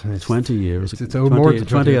now? 20 years. It's more than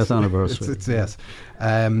 20th anniversary. Yes.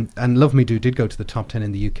 And Love Me Do did go to the top 10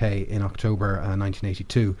 in the UK in October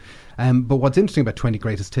 1982. But what's interesting about 20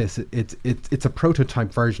 Greatest Hits, it's a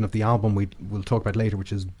prototype version of the album we'll talk about later,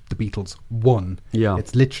 which is The Beatles 1. Yeah.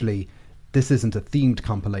 It's literally, this isn't a themed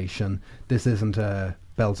compilation. This isn't a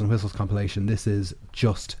bells and whistles compilation. This is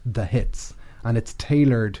just the hits. And it's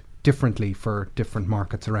tailored differently for different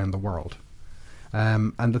markets around the world.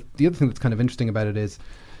 And the other thing that's kind of interesting about it is,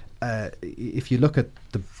 if you look at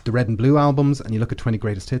the Red and Blue albums, and you look at 20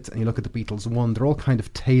 Greatest Hits, and you look at the Beatles 1, they're all kind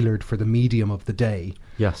of tailored for the medium of the day.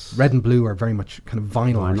 Yes. Red and Blue are very much kind of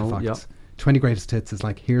vinyl artifacts. Yep. 20 Greatest Hits is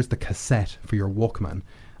like, here's the cassette for your Walkman,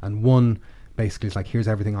 and 1 basically is like, here's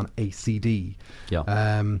everything on a CD.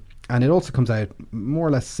 Yeah. And it also comes out more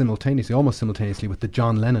or less simultaneously, almost simultaneously, with the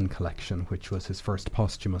John Lennon collection, which was his first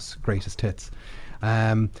posthumous Greatest Hits.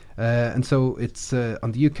 And so it's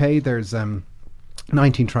on the UK, there's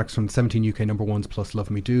 19 tracks from 17 UK number ones plus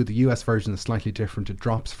Love Me Do. The US version is slightly different. It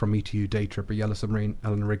drops from Me to You, Day Tripper, Yellow Submarine,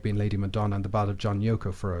 Eleanor Rigby and Lady Madonna, and The Ballad of John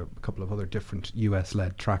Yoko for a couple of other different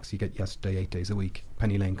US-led tracks. You get Yesterday, 8 Days a Week,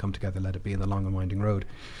 Penny Lane, Come Together, Let It Be, and The Long and Winding Road.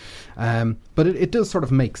 But it does sort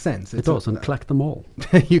of make sense. It does, and collect them all.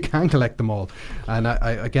 You can collect them all. And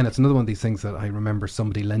I again, it's another one of these things that I remember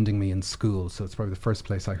somebody lending me in school, so it's probably the first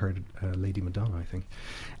place I heard Lady Madonna, I think.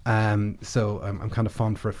 So I'm kind of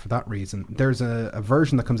fond for it for that reason. There's a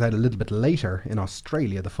version that comes out a little bit later in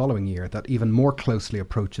Australia the following year that even more closely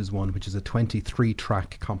approaches one, which is a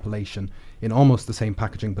 23-track compilation in almost the same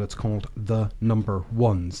packaging, but it's called The Number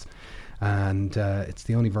Ones. And it's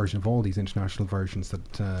the only version of all these international versions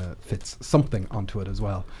that fits something onto it as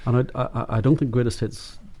well. And I don't think Greatest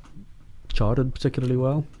Hits charted particularly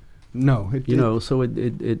well. No. So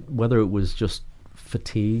it whether it was just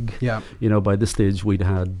fatigue. Yeah. By this stage we'd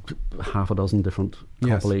had half a dozen different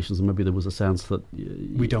compilations, and maybe there was a sense that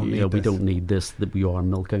we don't need this, that we are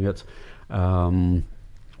milking it. But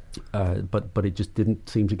it just didn't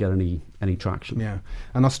seem to get any traction. Yeah,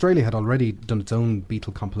 and Australia had already done its own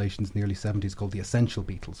Beatle compilations in the early 70s called the Essential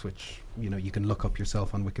Beatles, which you can look up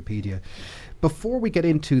yourself on Wikipedia. Before we get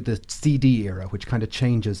into the CD era, which kind of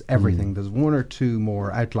changes everything, there's one or two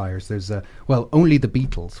more outliers. There's Only the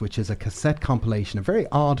Beatles, which is a cassette compilation, a very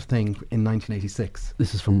odd thing in 1986.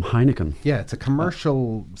 This is from Heineken. Yeah, it's a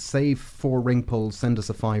commercial, save 4 ring pulls, send us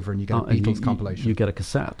a $5 and you get a Beatles compilation. You get a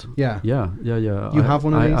cassette. Yeah. Yeah. You have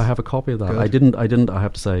one of these? I have a copy of that. Good. I didn't. I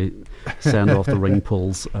have to say, send off the ring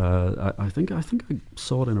pulls. I think I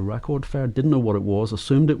saw it in a record fair. Didn't know what it was.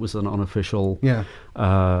 Assumed it was an unofficial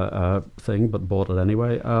thing, but bought it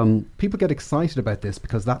anyway. People get excited about this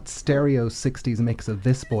because that stereo 60s mix of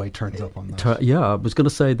This Boy turns up on that. I was going to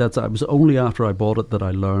say that it was only after I bought it that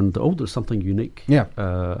I learned, there's something unique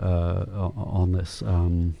on this.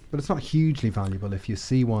 But it's not hugely valuable if you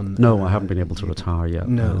see one. No, I haven't been able to retire yet.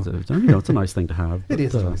 No. It's a nice thing to have. It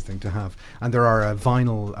is a nice thing to have. And there are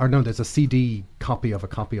there's a CD copy of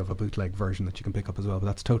a bootleg version that you can pick up as well, but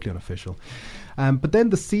that's totally unofficial. But then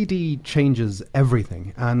the CD changes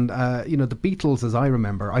everything. And, the Beatles, as I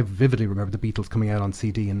vividly remember the Beatles coming out on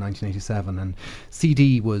CD in 1987, and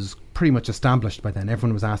CD was pretty much established by then.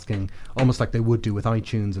 Everyone was asking, almost like they would do with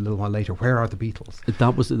iTunes a little while later, where are the Beatles?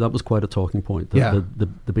 That was quite a talking point. The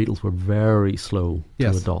Beatles were very slow to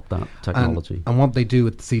adopt that technology. And what they do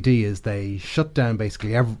with the CD is they shut down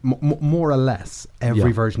basically more or less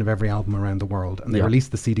every version of every album around the world, and they release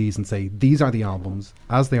the CDs and say, these are the albums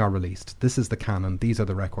as they are released. This is the canon. These are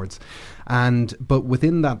the records. But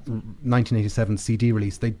within that 1987 CD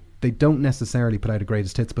release, they don't necessarily put out a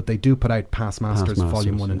greatest hits, but they do put out Past Masters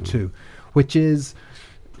Volume 1 and 2, which is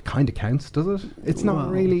kind of counts, does it? It's not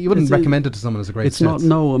really. You wouldn't recommend it to someone as a greatest hits. It's not.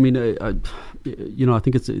 No, I mean, I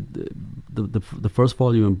think it's the first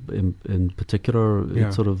volume in particular.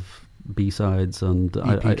 It's sort of B-sides and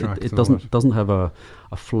it doesn't have a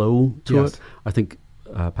flow to it. I think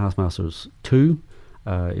Past Masters 2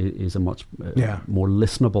 is a much more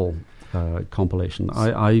listenable compilation.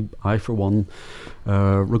 I for one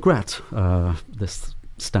regret this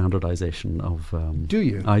standardization of do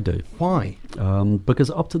you? I do. Why? Because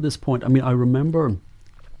up to this point, I mean, I remember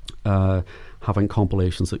having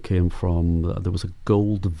compilations that came from there was a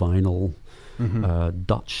gold vinyl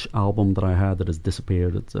Dutch album that I had that has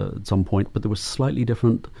disappeared at some point, but there was slightly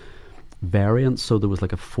different variants. So there was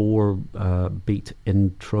like a 4-beat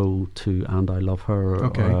intro to And I Love Her.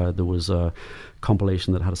 Okay. There was a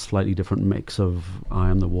compilation that had a slightly different mix of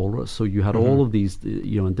I Am the Walrus. So you had all of these,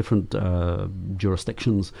 in different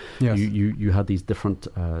jurisdictions. Yes. You had these different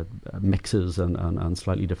mixes and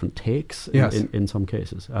slightly different takes in some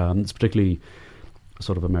cases. It's particularly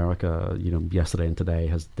sort of America, Yesterday and Today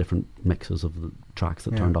has different mixes of the tracks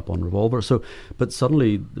that turned up on Revolver. So, but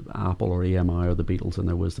suddenly Apple or EMI or the Beatles in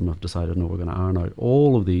their wisdom have decided, no, we're going to iron out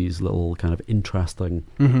all of these little kind of interesting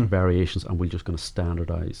variations, and we're just going to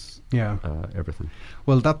standardize everything.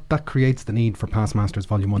 Well, that creates the need for Past Masters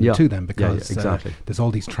Volume 1 and 2 then, because exactly. There's all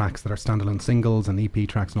these tracks that are standalone singles and EP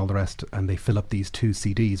tracks and all the rest, and they fill up these 2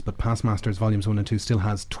 CDs. But Past Masters Volumes 1 and 2 still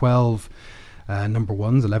has 12 number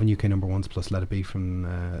ones, 11 UK number ones plus Let It Be from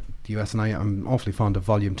the US, and I'm awfully fond of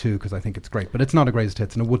Volume 2 because I think it's great, but it's not a greatest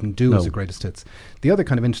hits, and it wouldn't do as a greatest hits. The other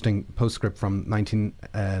kind of interesting postscript from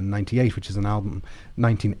 1988, which is an album,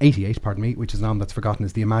 1988, pardon me, which is an album that's forgotten,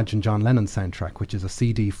 is the Imagine John Lennon soundtrack, which is a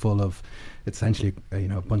CD full of essentially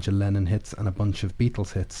a bunch of Lennon hits and a bunch of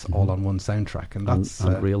Beatles hits all on one soundtrack, and that's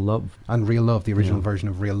and Real Love, the original version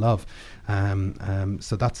of Real Love.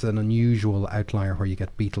 So that's an unusual outlier where you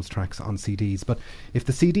get Beatles tracks on CDs. But if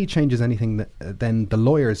the CD changes anything, then the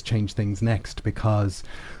lawyers change things next, because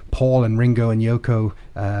Paul and Ringo and Yoko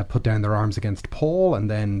put down their arms against Paul, and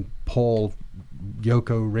then Paul,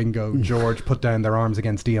 Yoko, Ringo, George put down their arms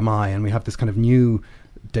against EMI, and we have this kind of new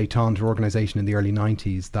détente organisation in the early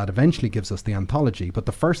 90s that eventually gives us the anthology. But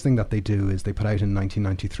the first thing that they do is they put out in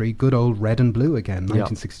 1993 good old Red and Blue again,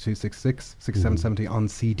 1962, 66, 67, 70 on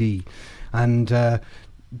CD. And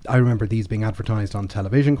I remember these being advertised on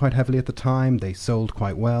television quite heavily at the time. They sold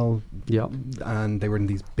quite well. Yeah. And they were in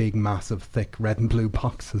these big, massive, thick red and blue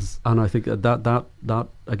boxes. And I think that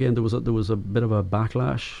again, there was a bit of a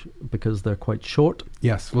backlash because they're quite short.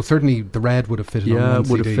 Yes. Well, certainly the red would have fitted on one CD.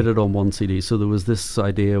 Yeah, would have fitted on one CD. So there was this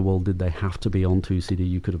idea, well, did they have to be on 2 CD?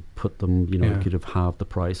 You could have put them, you could have halved the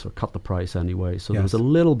price or cut the price anyway. So there was a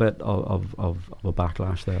little bit of a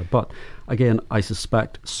backlash there. But again, I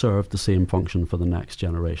suspect served the same function for the next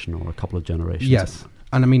generation or a couple of generations. Yes.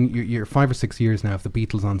 And I mean, you're 5 or 6 years now of the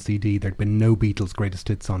Beatles on CD. There'd been no Beatles greatest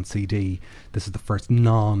hits on CD. This is the first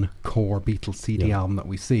non-core Beatles CD album that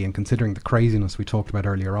we see. And considering the craziness we talked about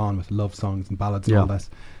earlier on with love songs and ballads and all this,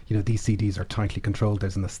 these CDs are tightly controlled.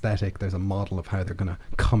 There's an aesthetic. There's a model of how they're going to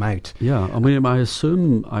come out. Yeah, I mean, I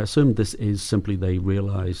assume this is simply they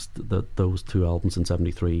realised that those 2 albums in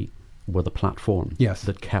 '73 were the platform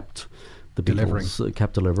that kept the Beatles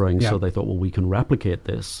kept delivering. So they thought, well, we can replicate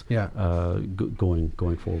this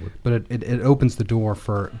going forward. But it opens the door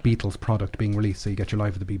for Beatles product being released. So you get your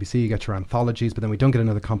Live at the BBC, you get your anthologies, but then we don't get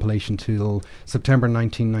another compilation till September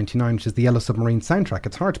 1999, which is the Yellow Submarine soundtrack.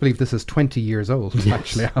 It's hard to believe this is 20 years old,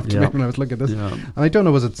 actually, after when I was looking at this. Yeah. And I don't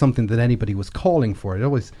know, was it something that anybody was calling for? It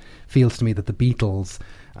always feels to me that the Beatles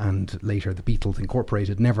and later the Beatles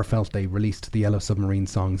Incorporated never felt they released the Yellow Submarine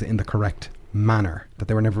songs in the correct manner, that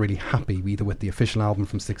they were never really happy either with the official album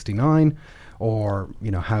from 69 or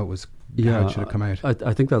how it was how it should have come out.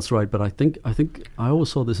 I think that's right, but I think I always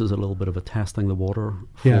saw this as a little bit of a testing the water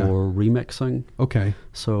for remixing. Okay,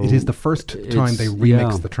 so it is the first time they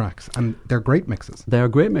remix the tracks, and they're great mixes. They are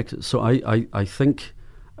great mixes. So I think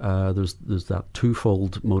there's that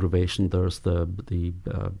twofold motivation. There's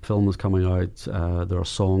the film is coming out. There are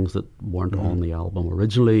songs that weren't on the album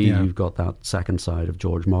originally. You've got that second side of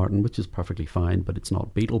George Martin, which is perfectly fine, but it's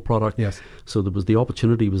not Beatle product. Yes. So the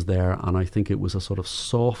opportunity was there, and I think it was a sort of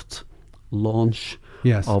soft launch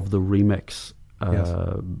of the remix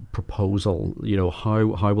proposal.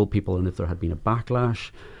 How will people, and if there had been a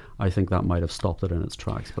backlash, I think that might have stopped it in its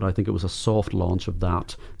tracks. But I think it was a soft launch of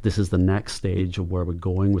that. This is the next stage of where we're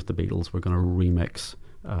going with the Beatles. We're going to remix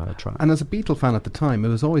track. And as a Beatle fan at the time, it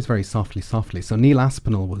was always very softly. So Neil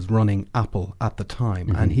Aspinall was running Apple at the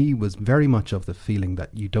time, and he was very much of the feeling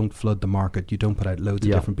that you don't flood the market, you don't put out loads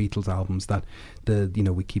of different Beatles albums, that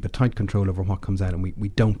we keep a tight control over what comes out, and we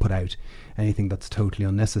don't put out anything that's totally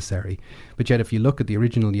unnecessary. But yet if you look at the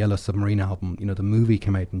original Yellow Submarine album, the movie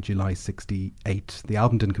came out in July 68. The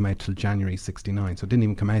album didn't come out till January 69, so it didn't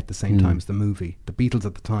even come out at the same time as the movie. The Beatles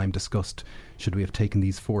at the time discussed, should we have taken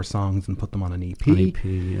these 4 songs and put them on an EP?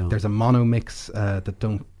 There's a mono mix that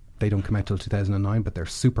don't come out till 2009, but they're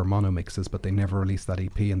super mono mixes, but they never released that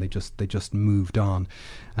EP, and they just moved on.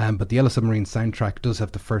 But the Yellow Submarine soundtrack does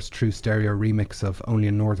have the first true stereo remix of Only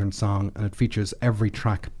a Northern Song, and it features every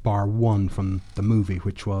track bar one from the movie,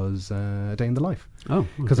 which was A Day in the Life.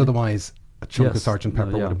 Because otherwise a chunk of Sgt.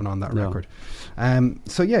 Pepper would have been on that record.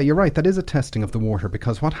 So you're right, that is a testing of the water,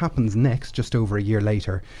 because what happens next, just over a year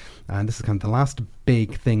later, and this is kind of the last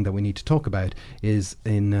big thing that we need to talk about, is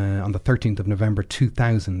on the 13th of November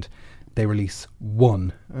 2000, they release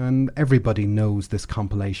One, and everybody knows this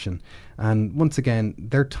compilation. And once again,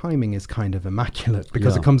 their timing is kind of immaculate,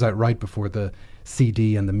 because it comes out right before the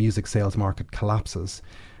CD and the music sales market collapses.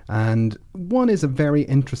 And One is a very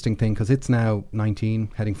interesting thing, because it's now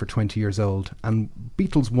 19, heading for 20 years old, and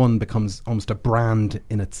Beatles One becomes almost a brand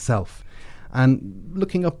in itself. And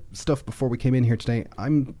looking up stuff before we came in here today,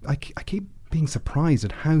 I keep being surprised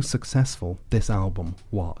at how successful this album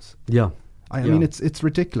was. I mean, it's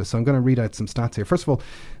ridiculous. So I'm going to read out some stats here. First of all,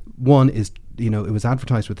 One is, it was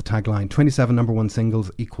advertised with the tagline, 27 number one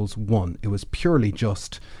singles equals one. It was purely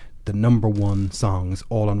just the number one songs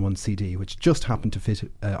all on one CD, which just happened to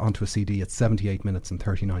fit onto a CD at 78 minutes and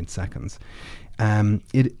 39 seconds.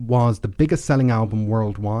 It was the biggest selling album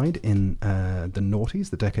worldwide in the noughties,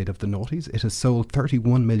 the decade of the noughties. It has sold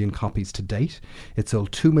 31 million copies to date. It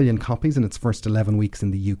sold 2 million copies in its first 11 weeks in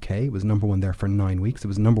the UK. It was number one there for 9 weeks. It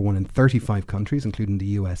was number one in 35 countries, including the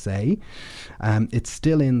USA. It's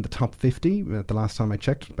still in the top 50, the last time I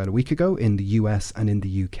checked, about a week ago, in the US and in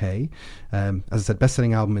the UK. As I said,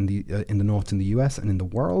 best-selling album in the noughts in the US and in the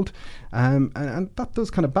world. And that does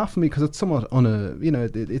kind of baffle me, because it's somewhat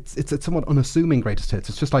it's somewhat unassuming greatest hits.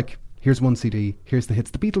 It's just like, here's one CD, here's the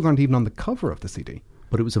hits. The Beatles aren't even on the cover of the CD.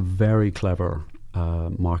 But it was a very clever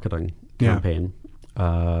marketing campaign,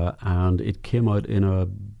 and it came out in a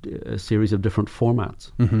series of different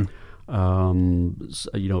formats.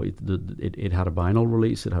 It had a vinyl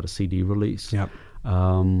release, it had a CD release.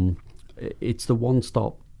 It's the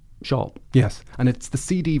one-stop shop. Yes, and it's the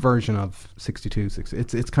CD version of 62.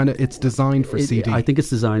 It's designed for CD. I think it's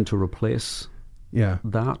designed to replace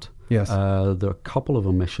that. Yes. There are a couple of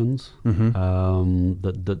omissions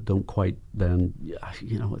that don't quite then,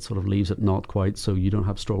 it sort of leaves it not quite, so you don't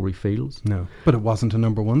have Strawberry Fields. No, but it wasn't a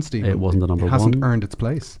number one, Stephen. It wasn't a number one. It hasn't earned its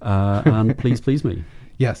place. And Please Please Me.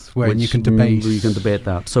 Yes, where you can debate. You can debate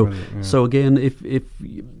that. So, so again, if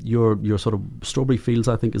your sort of Strawberry Fields,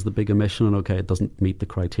 I think, is the big omission, and it doesn't meet the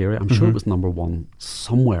criteria. I'm sure it was number one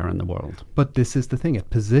somewhere in the world. But this is the thing;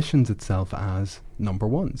 it positions itself as number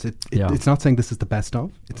ones. It's not saying this is the best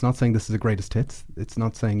of. It's not saying this is the greatest hits. It's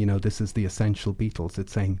not saying this is the essential Beatles.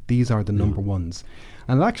 It's saying these are the number ones,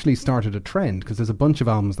 and it actually started a trend, because there's a bunch of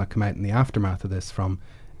albums that come out in the aftermath of this, from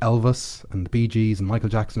Elvis and the Bee Gees and Michael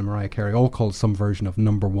Jackson and Mariah Carey, all called some version of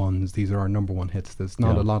number ones. These are our number one hits. There's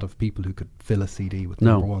not a lot of people who could fill a CD with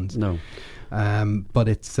number ones. No. But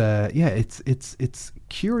it's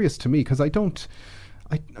curious to me, because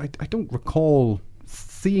I don't recall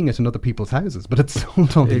seeing it in other people's houses, but it's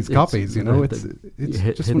sold on these copies, you know. It's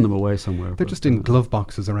just hidden them away somewhere. They're just in glove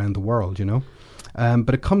boxes around the world, you know.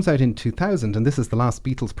 But it comes out in 2000, and this is the last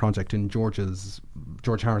Beatles project in George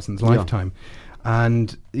Harrison's lifetime.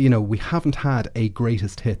 And, you know, we haven't had a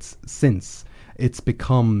greatest hits since. It's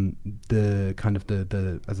become the kind of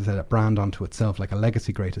the as I said, a brand unto itself, like a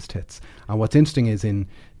legacy greatest hits. And what's interesting is in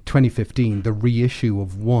 2015, the reissue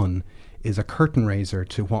of one is a curtain raiser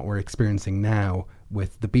to what we're experiencing now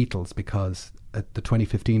with the Beatles, because the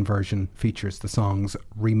 2015 version features the songs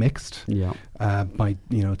remixed by,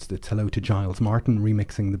 you know, it's Hello to Giles Martin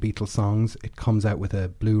remixing the Beatles songs. It comes out with a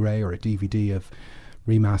Blu-ray or a DVD of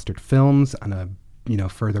remastered films and a, you know,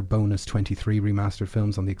 further bonus 23 remastered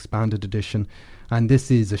films on the expanded edition. And this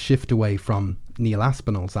is a shift away from Neil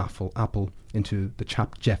Aspinall's Apple into the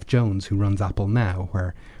chap Jeff Jones, who runs Apple now,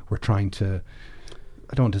 where we're trying to,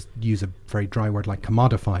 I don't want to use a very dry word like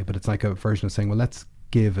commodify, but it's like a version of saying, well, let's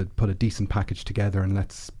put a decent package together and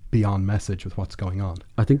let's be on message with what's going on.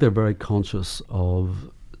 I think they're very conscious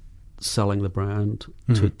of selling the brand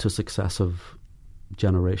to successive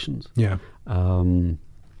generations. Yeah.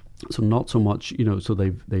 So not so much, you know, so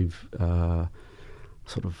they've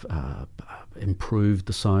sort of improved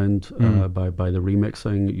the sound by the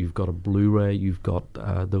remixing. You've got a Blu-ray, you've got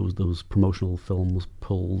those promotional films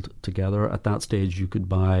pulled together. At that stage you could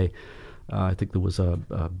buy, I think there was a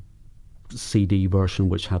CD version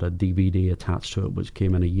which had a DVD attached to it, which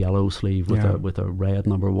came in a yellow sleeve with a red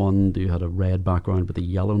number one. You had a red background with a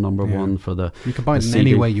yellow number one for the. You could buy it in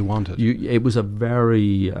any way you wanted. It was a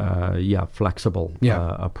very flexible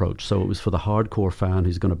approach. So it was for the hardcore fan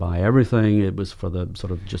who's going to buy everything. It was for the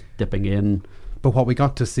sort of just dipping in. But what we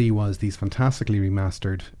got to see was these fantastically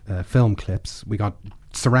remastered film clips. We got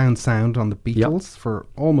surround sound on the Beatles for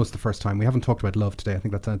almost the first time. We haven't talked about Love today. I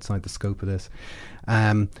think that's outside the scope of this.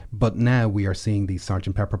 But now we are seeing these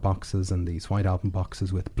Sgt. Pepper boxes and these White Album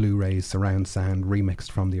boxes with Blu-rays, surround sound,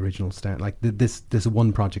 remixed from the original stand. Like this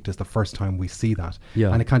one project is the first time we see that.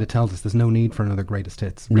 Yeah. And it kind of tells us there's no need for another greatest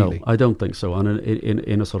hits, really. No, I don't think so. And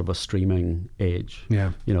in a sort of a streaming age,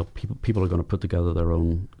 you know, people are going to put together their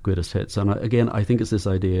own greatest hits. And again, I think it's this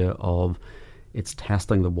idea of it's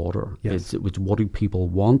testing the water. Yes. It's what do people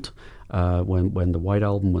want? When the White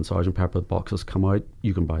Album, when Sgt. Pepper boxes come out,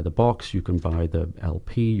 you can buy the box, you can buy the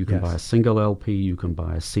LP, you can buy a single LP, you can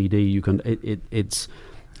buy a CD. You can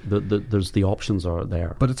there's the options are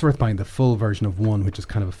there. But it's worth buying the full version of one, which is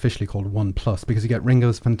kind of officially called 1 Plus, because you get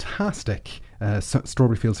Ringo's fantastic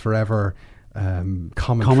Strawberry Fields Forever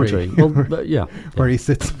commentary. Well, where he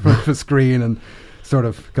sits in front of a screen and sort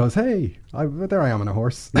of goes, "Hey, there I am on a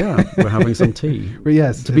horse." Yeah, we're having some tea. Well,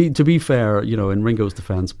 yes. To be fair, you know, in Ringo's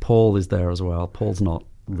defence, Paul is there as well. Paul's not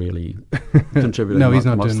really contributing. No, he's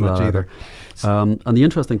not doing much either. And the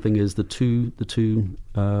interesting thing is the two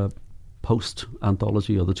post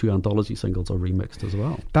anthology or the two anthology singles are remixed as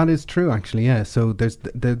well. That is true, actually. Yeah. So there's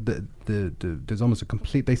there's almost a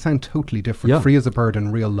complete. They sound totally different. Yeah. Free as a Bird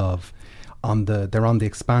and Real Love. They're on the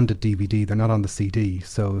expanded DVD. They're not on the CD.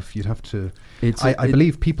 So if you'd have to, I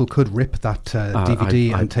believe people could rip that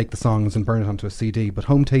DVD and take the songs and burn it onto a CD. But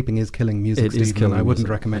home taping is killing music, Stephen. I wouldn't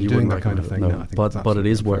recommend doing that kind of thing. No, but it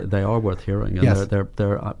is they are worth hearing. And yes.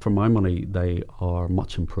 they're for my money, they are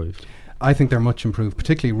much improved. I think they're much improved.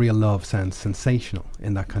 Particularly Real Love sounds sensational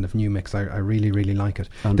in that kind of new mix. I really, really like it.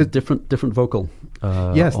 And different vocal.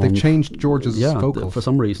 Yes, they've changed George's vocals for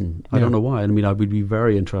some reason. I don't know why. I mean, I would be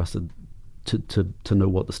very interested to know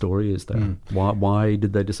what the story is there. Why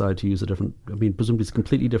did they decide to use a different, I mean, presumably it's a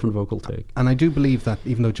completely different vocal take. And I do believe that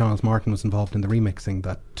even though Giles Martin was involved in the remixing,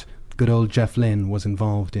 that good old Jeff Lynne was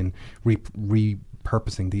involved in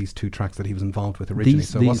repurposing these two tracks that he was involved with originally.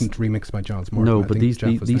 So it wasn't remixed by Giles Martin. No, but these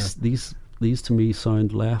to me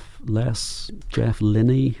sound less Jeff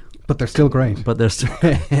Lynne. But they're still great. But they're still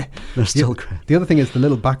great. The other thing is the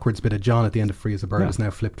little backwards bit of John at the end of Free as a Bird is now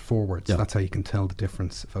flipped forwards. Yeah. That's how you can tell the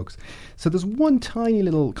difference, folks. So there's one tiny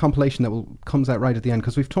little compilation that comes out right at the end,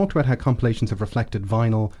 because we've talked about how compilations have reflected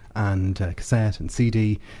vinyl and cassette and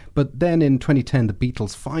CD. But then in 2010, the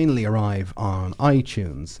Beatles finally arrive on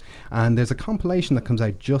iTunes. And there's a compilation that comes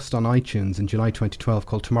out just on iTunes in July 2012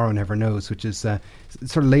 called Tomorrow Never Knows, which is it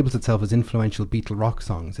sort of labels itself as influential Beatle rock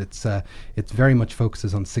songs. It's very much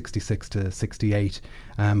focuses on 66 to 68.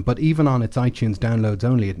 But even on its iTunes downloads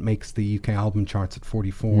only, it makes the UK album charts at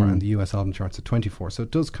 44 and the US album charts at 24. So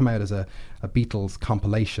it does come out as a Beatles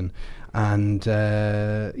compilation. And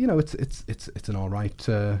you know, it's an all right.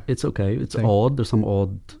 It's okay. It's thing. Odd. There's some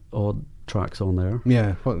odd tracks on there.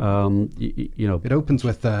 Yeah. Well, you know, it opens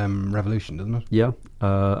with Revolution, doesn't it? Yeah.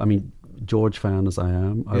 I mean, George fan as I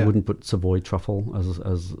am, I wouldn't put Savoy Truffle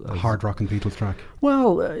as a hard rock and Beatles track.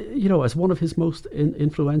 Well, as one of his most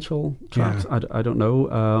influential tracks. I don't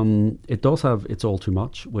know. It does have "It's All Too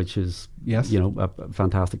Much," which is a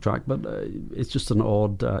fantastic track, but it's just an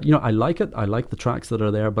odd. I like it. I like the tracks that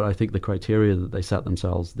are there, but I think the criteria that they set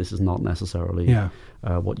themselves, this is not necessarily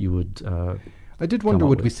what you would. I did wonder,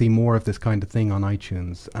 would we see more of this kind of thing on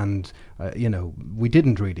iTunes? And we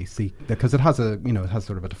didn't really see, because it has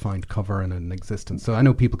sort of a defined cover and an existence. So I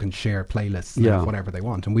know people can share playlists of whatever they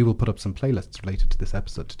want, and we will put up some playlists related to this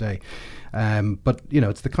episode today. But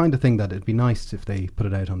it's the kind of thing that it'd be nice if they put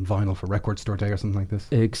it out on vinyl for Record Store Day or something like this.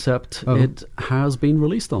 Except it has been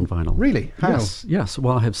released on vinyl. Really? How? Yes.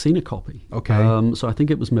 Well, I have seen a copy. Okay. So I think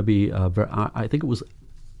it was maybe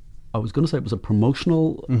I was going to say it was a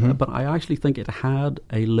promotional, but I actually think it had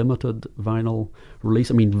a limited vinyl release.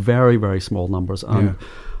 I mean, very, very small numbers. And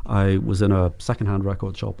I was in a second-hand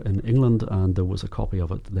record shop in England, and there was a copy of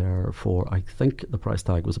it there for, I think the price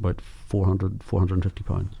tag was about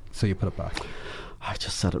 £450. So you put it back? I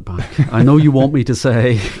just set it back. I know you want me to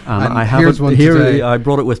say, and I have it here. Today. I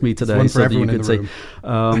brought it with me today so that you could say.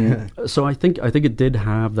 So I think it did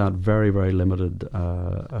have that very, very limited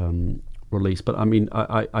release, but I mean,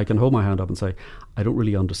 I can hold my hand up and say I don't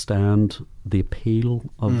really understand the appeal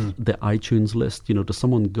of the iTunes list. Does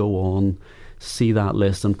someone go on, see that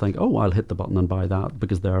list and think, oh, I'll hit the button and buy that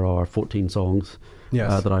because there are 14 songs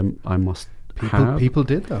that I must have? People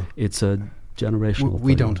did, though. It's a generational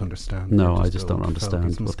we thing. Don't understand. No, I just don't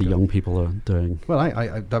understand what the young people are doing. Well,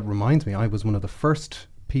 I that reminds me, I was one of the first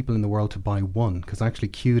people in the world to buy one, because I actually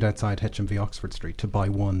queued outside HMV Oxford Street to buy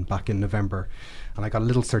one back in November, and I got a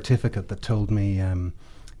little certificate that told me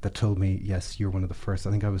yes, you're one of the first.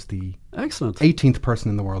 I think I was the 18th person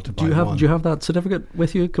in the world to buy one. Do you have that certificate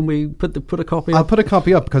with you? Can we put a copy up? I'll put a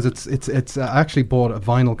copy up, because it's I actually bought a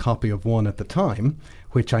vinyl copy of one at the time,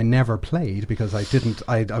 which I never played because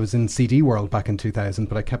I was in CD World back in 2000,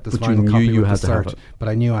 but I kept this vinyl copy with the cert. But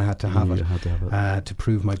I knew I had to have it to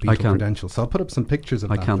prove my Beatle credentials. So I'll put up some pictures of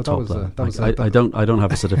that. I can't top that. I don't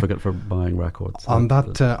have a certificate for buying records. On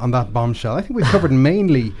that bombshell, I think we've covered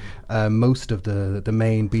mainly most of the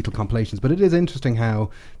main Beatle compilations, but it is interesting how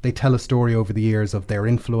they tell a story over the years of their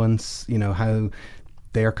influence, how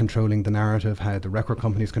they're controlling the narrative, how the record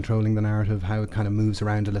company is controlling the narrative, how it kind of moves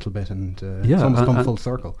around a little bit, and it's almost come full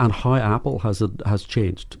circle. And how Apple has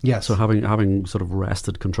changed. Yes. So having sort of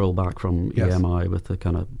wrested control back from EMI with the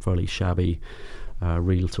kind of fairly shabby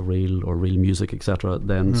reel-to-reel or reel music, etc.,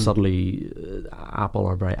 then suddenly Apple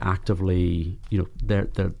are very actively,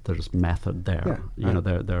 there's method there.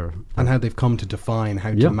 They're and how they've come to define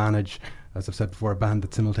how to manage, as I've said before, a band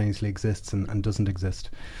that simultaneously exists and doesn't exist.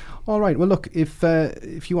 All right. Well, look, if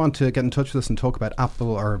you want to get in touch with us and talk about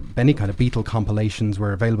Apple or any kind of Beatle compilations,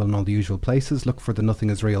 we're available in all the usual places. Look for the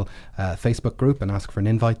Nothing Is Real Facebook group and ask for an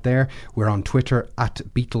invite there. We're on Twitter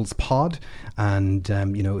 @BeatlesPod. And,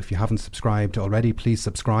 if you haven't subscribed already, please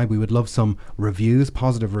subscribe. We would love some reviews,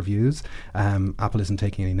 positive reviews. Apple isn't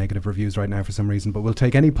taking any negative reviews right now for some reason, but we'll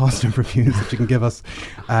take any positive reviews that you can give us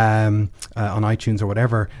on iTunes or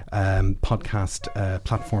whatever podcast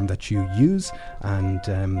platform that you use. And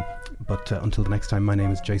but until the next time, my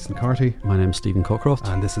name is Jason Carty. My name is Stephen Cockcroft.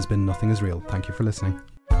 And this has been Nothing Is Real. Thank you for listening.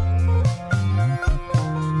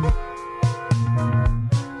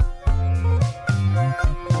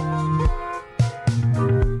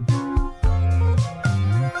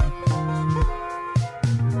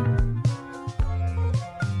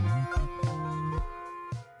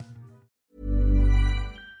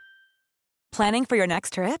 Planning for your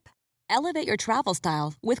next trip? Elevate your travel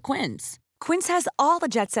style with Quince. Quince has all the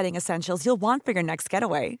jet-setting essentials you'll want for your next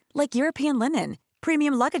getaway, like European linen,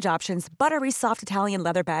 premium luggage options, buttery soft Italian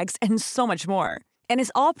leather bags, and so much more. And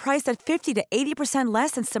is all priced at 50 to 80%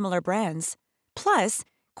 less than similar brands. Plus,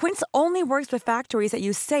 Quince only works with factories that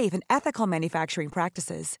use safe and ethical manufacturing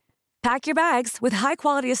practices. Pack your bags with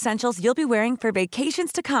high-quality essentials you'll be wearing for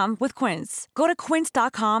vacations to come with Quince. Go to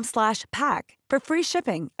quince.com/pack for free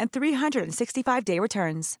shipping and 365-day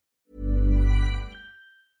returns.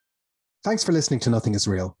 Thanks for listening to Nothing Is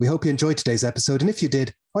Real. We hope you enjoyed today's episode, and if you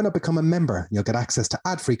did, why not become a member? You'll get access to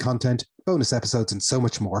ad-free content, bonus episodes, and so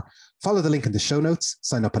much more. Follow the link in the show notes,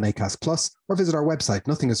 sign up on Acast Plus, or visit our website,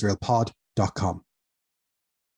 nothingisrealpod.com.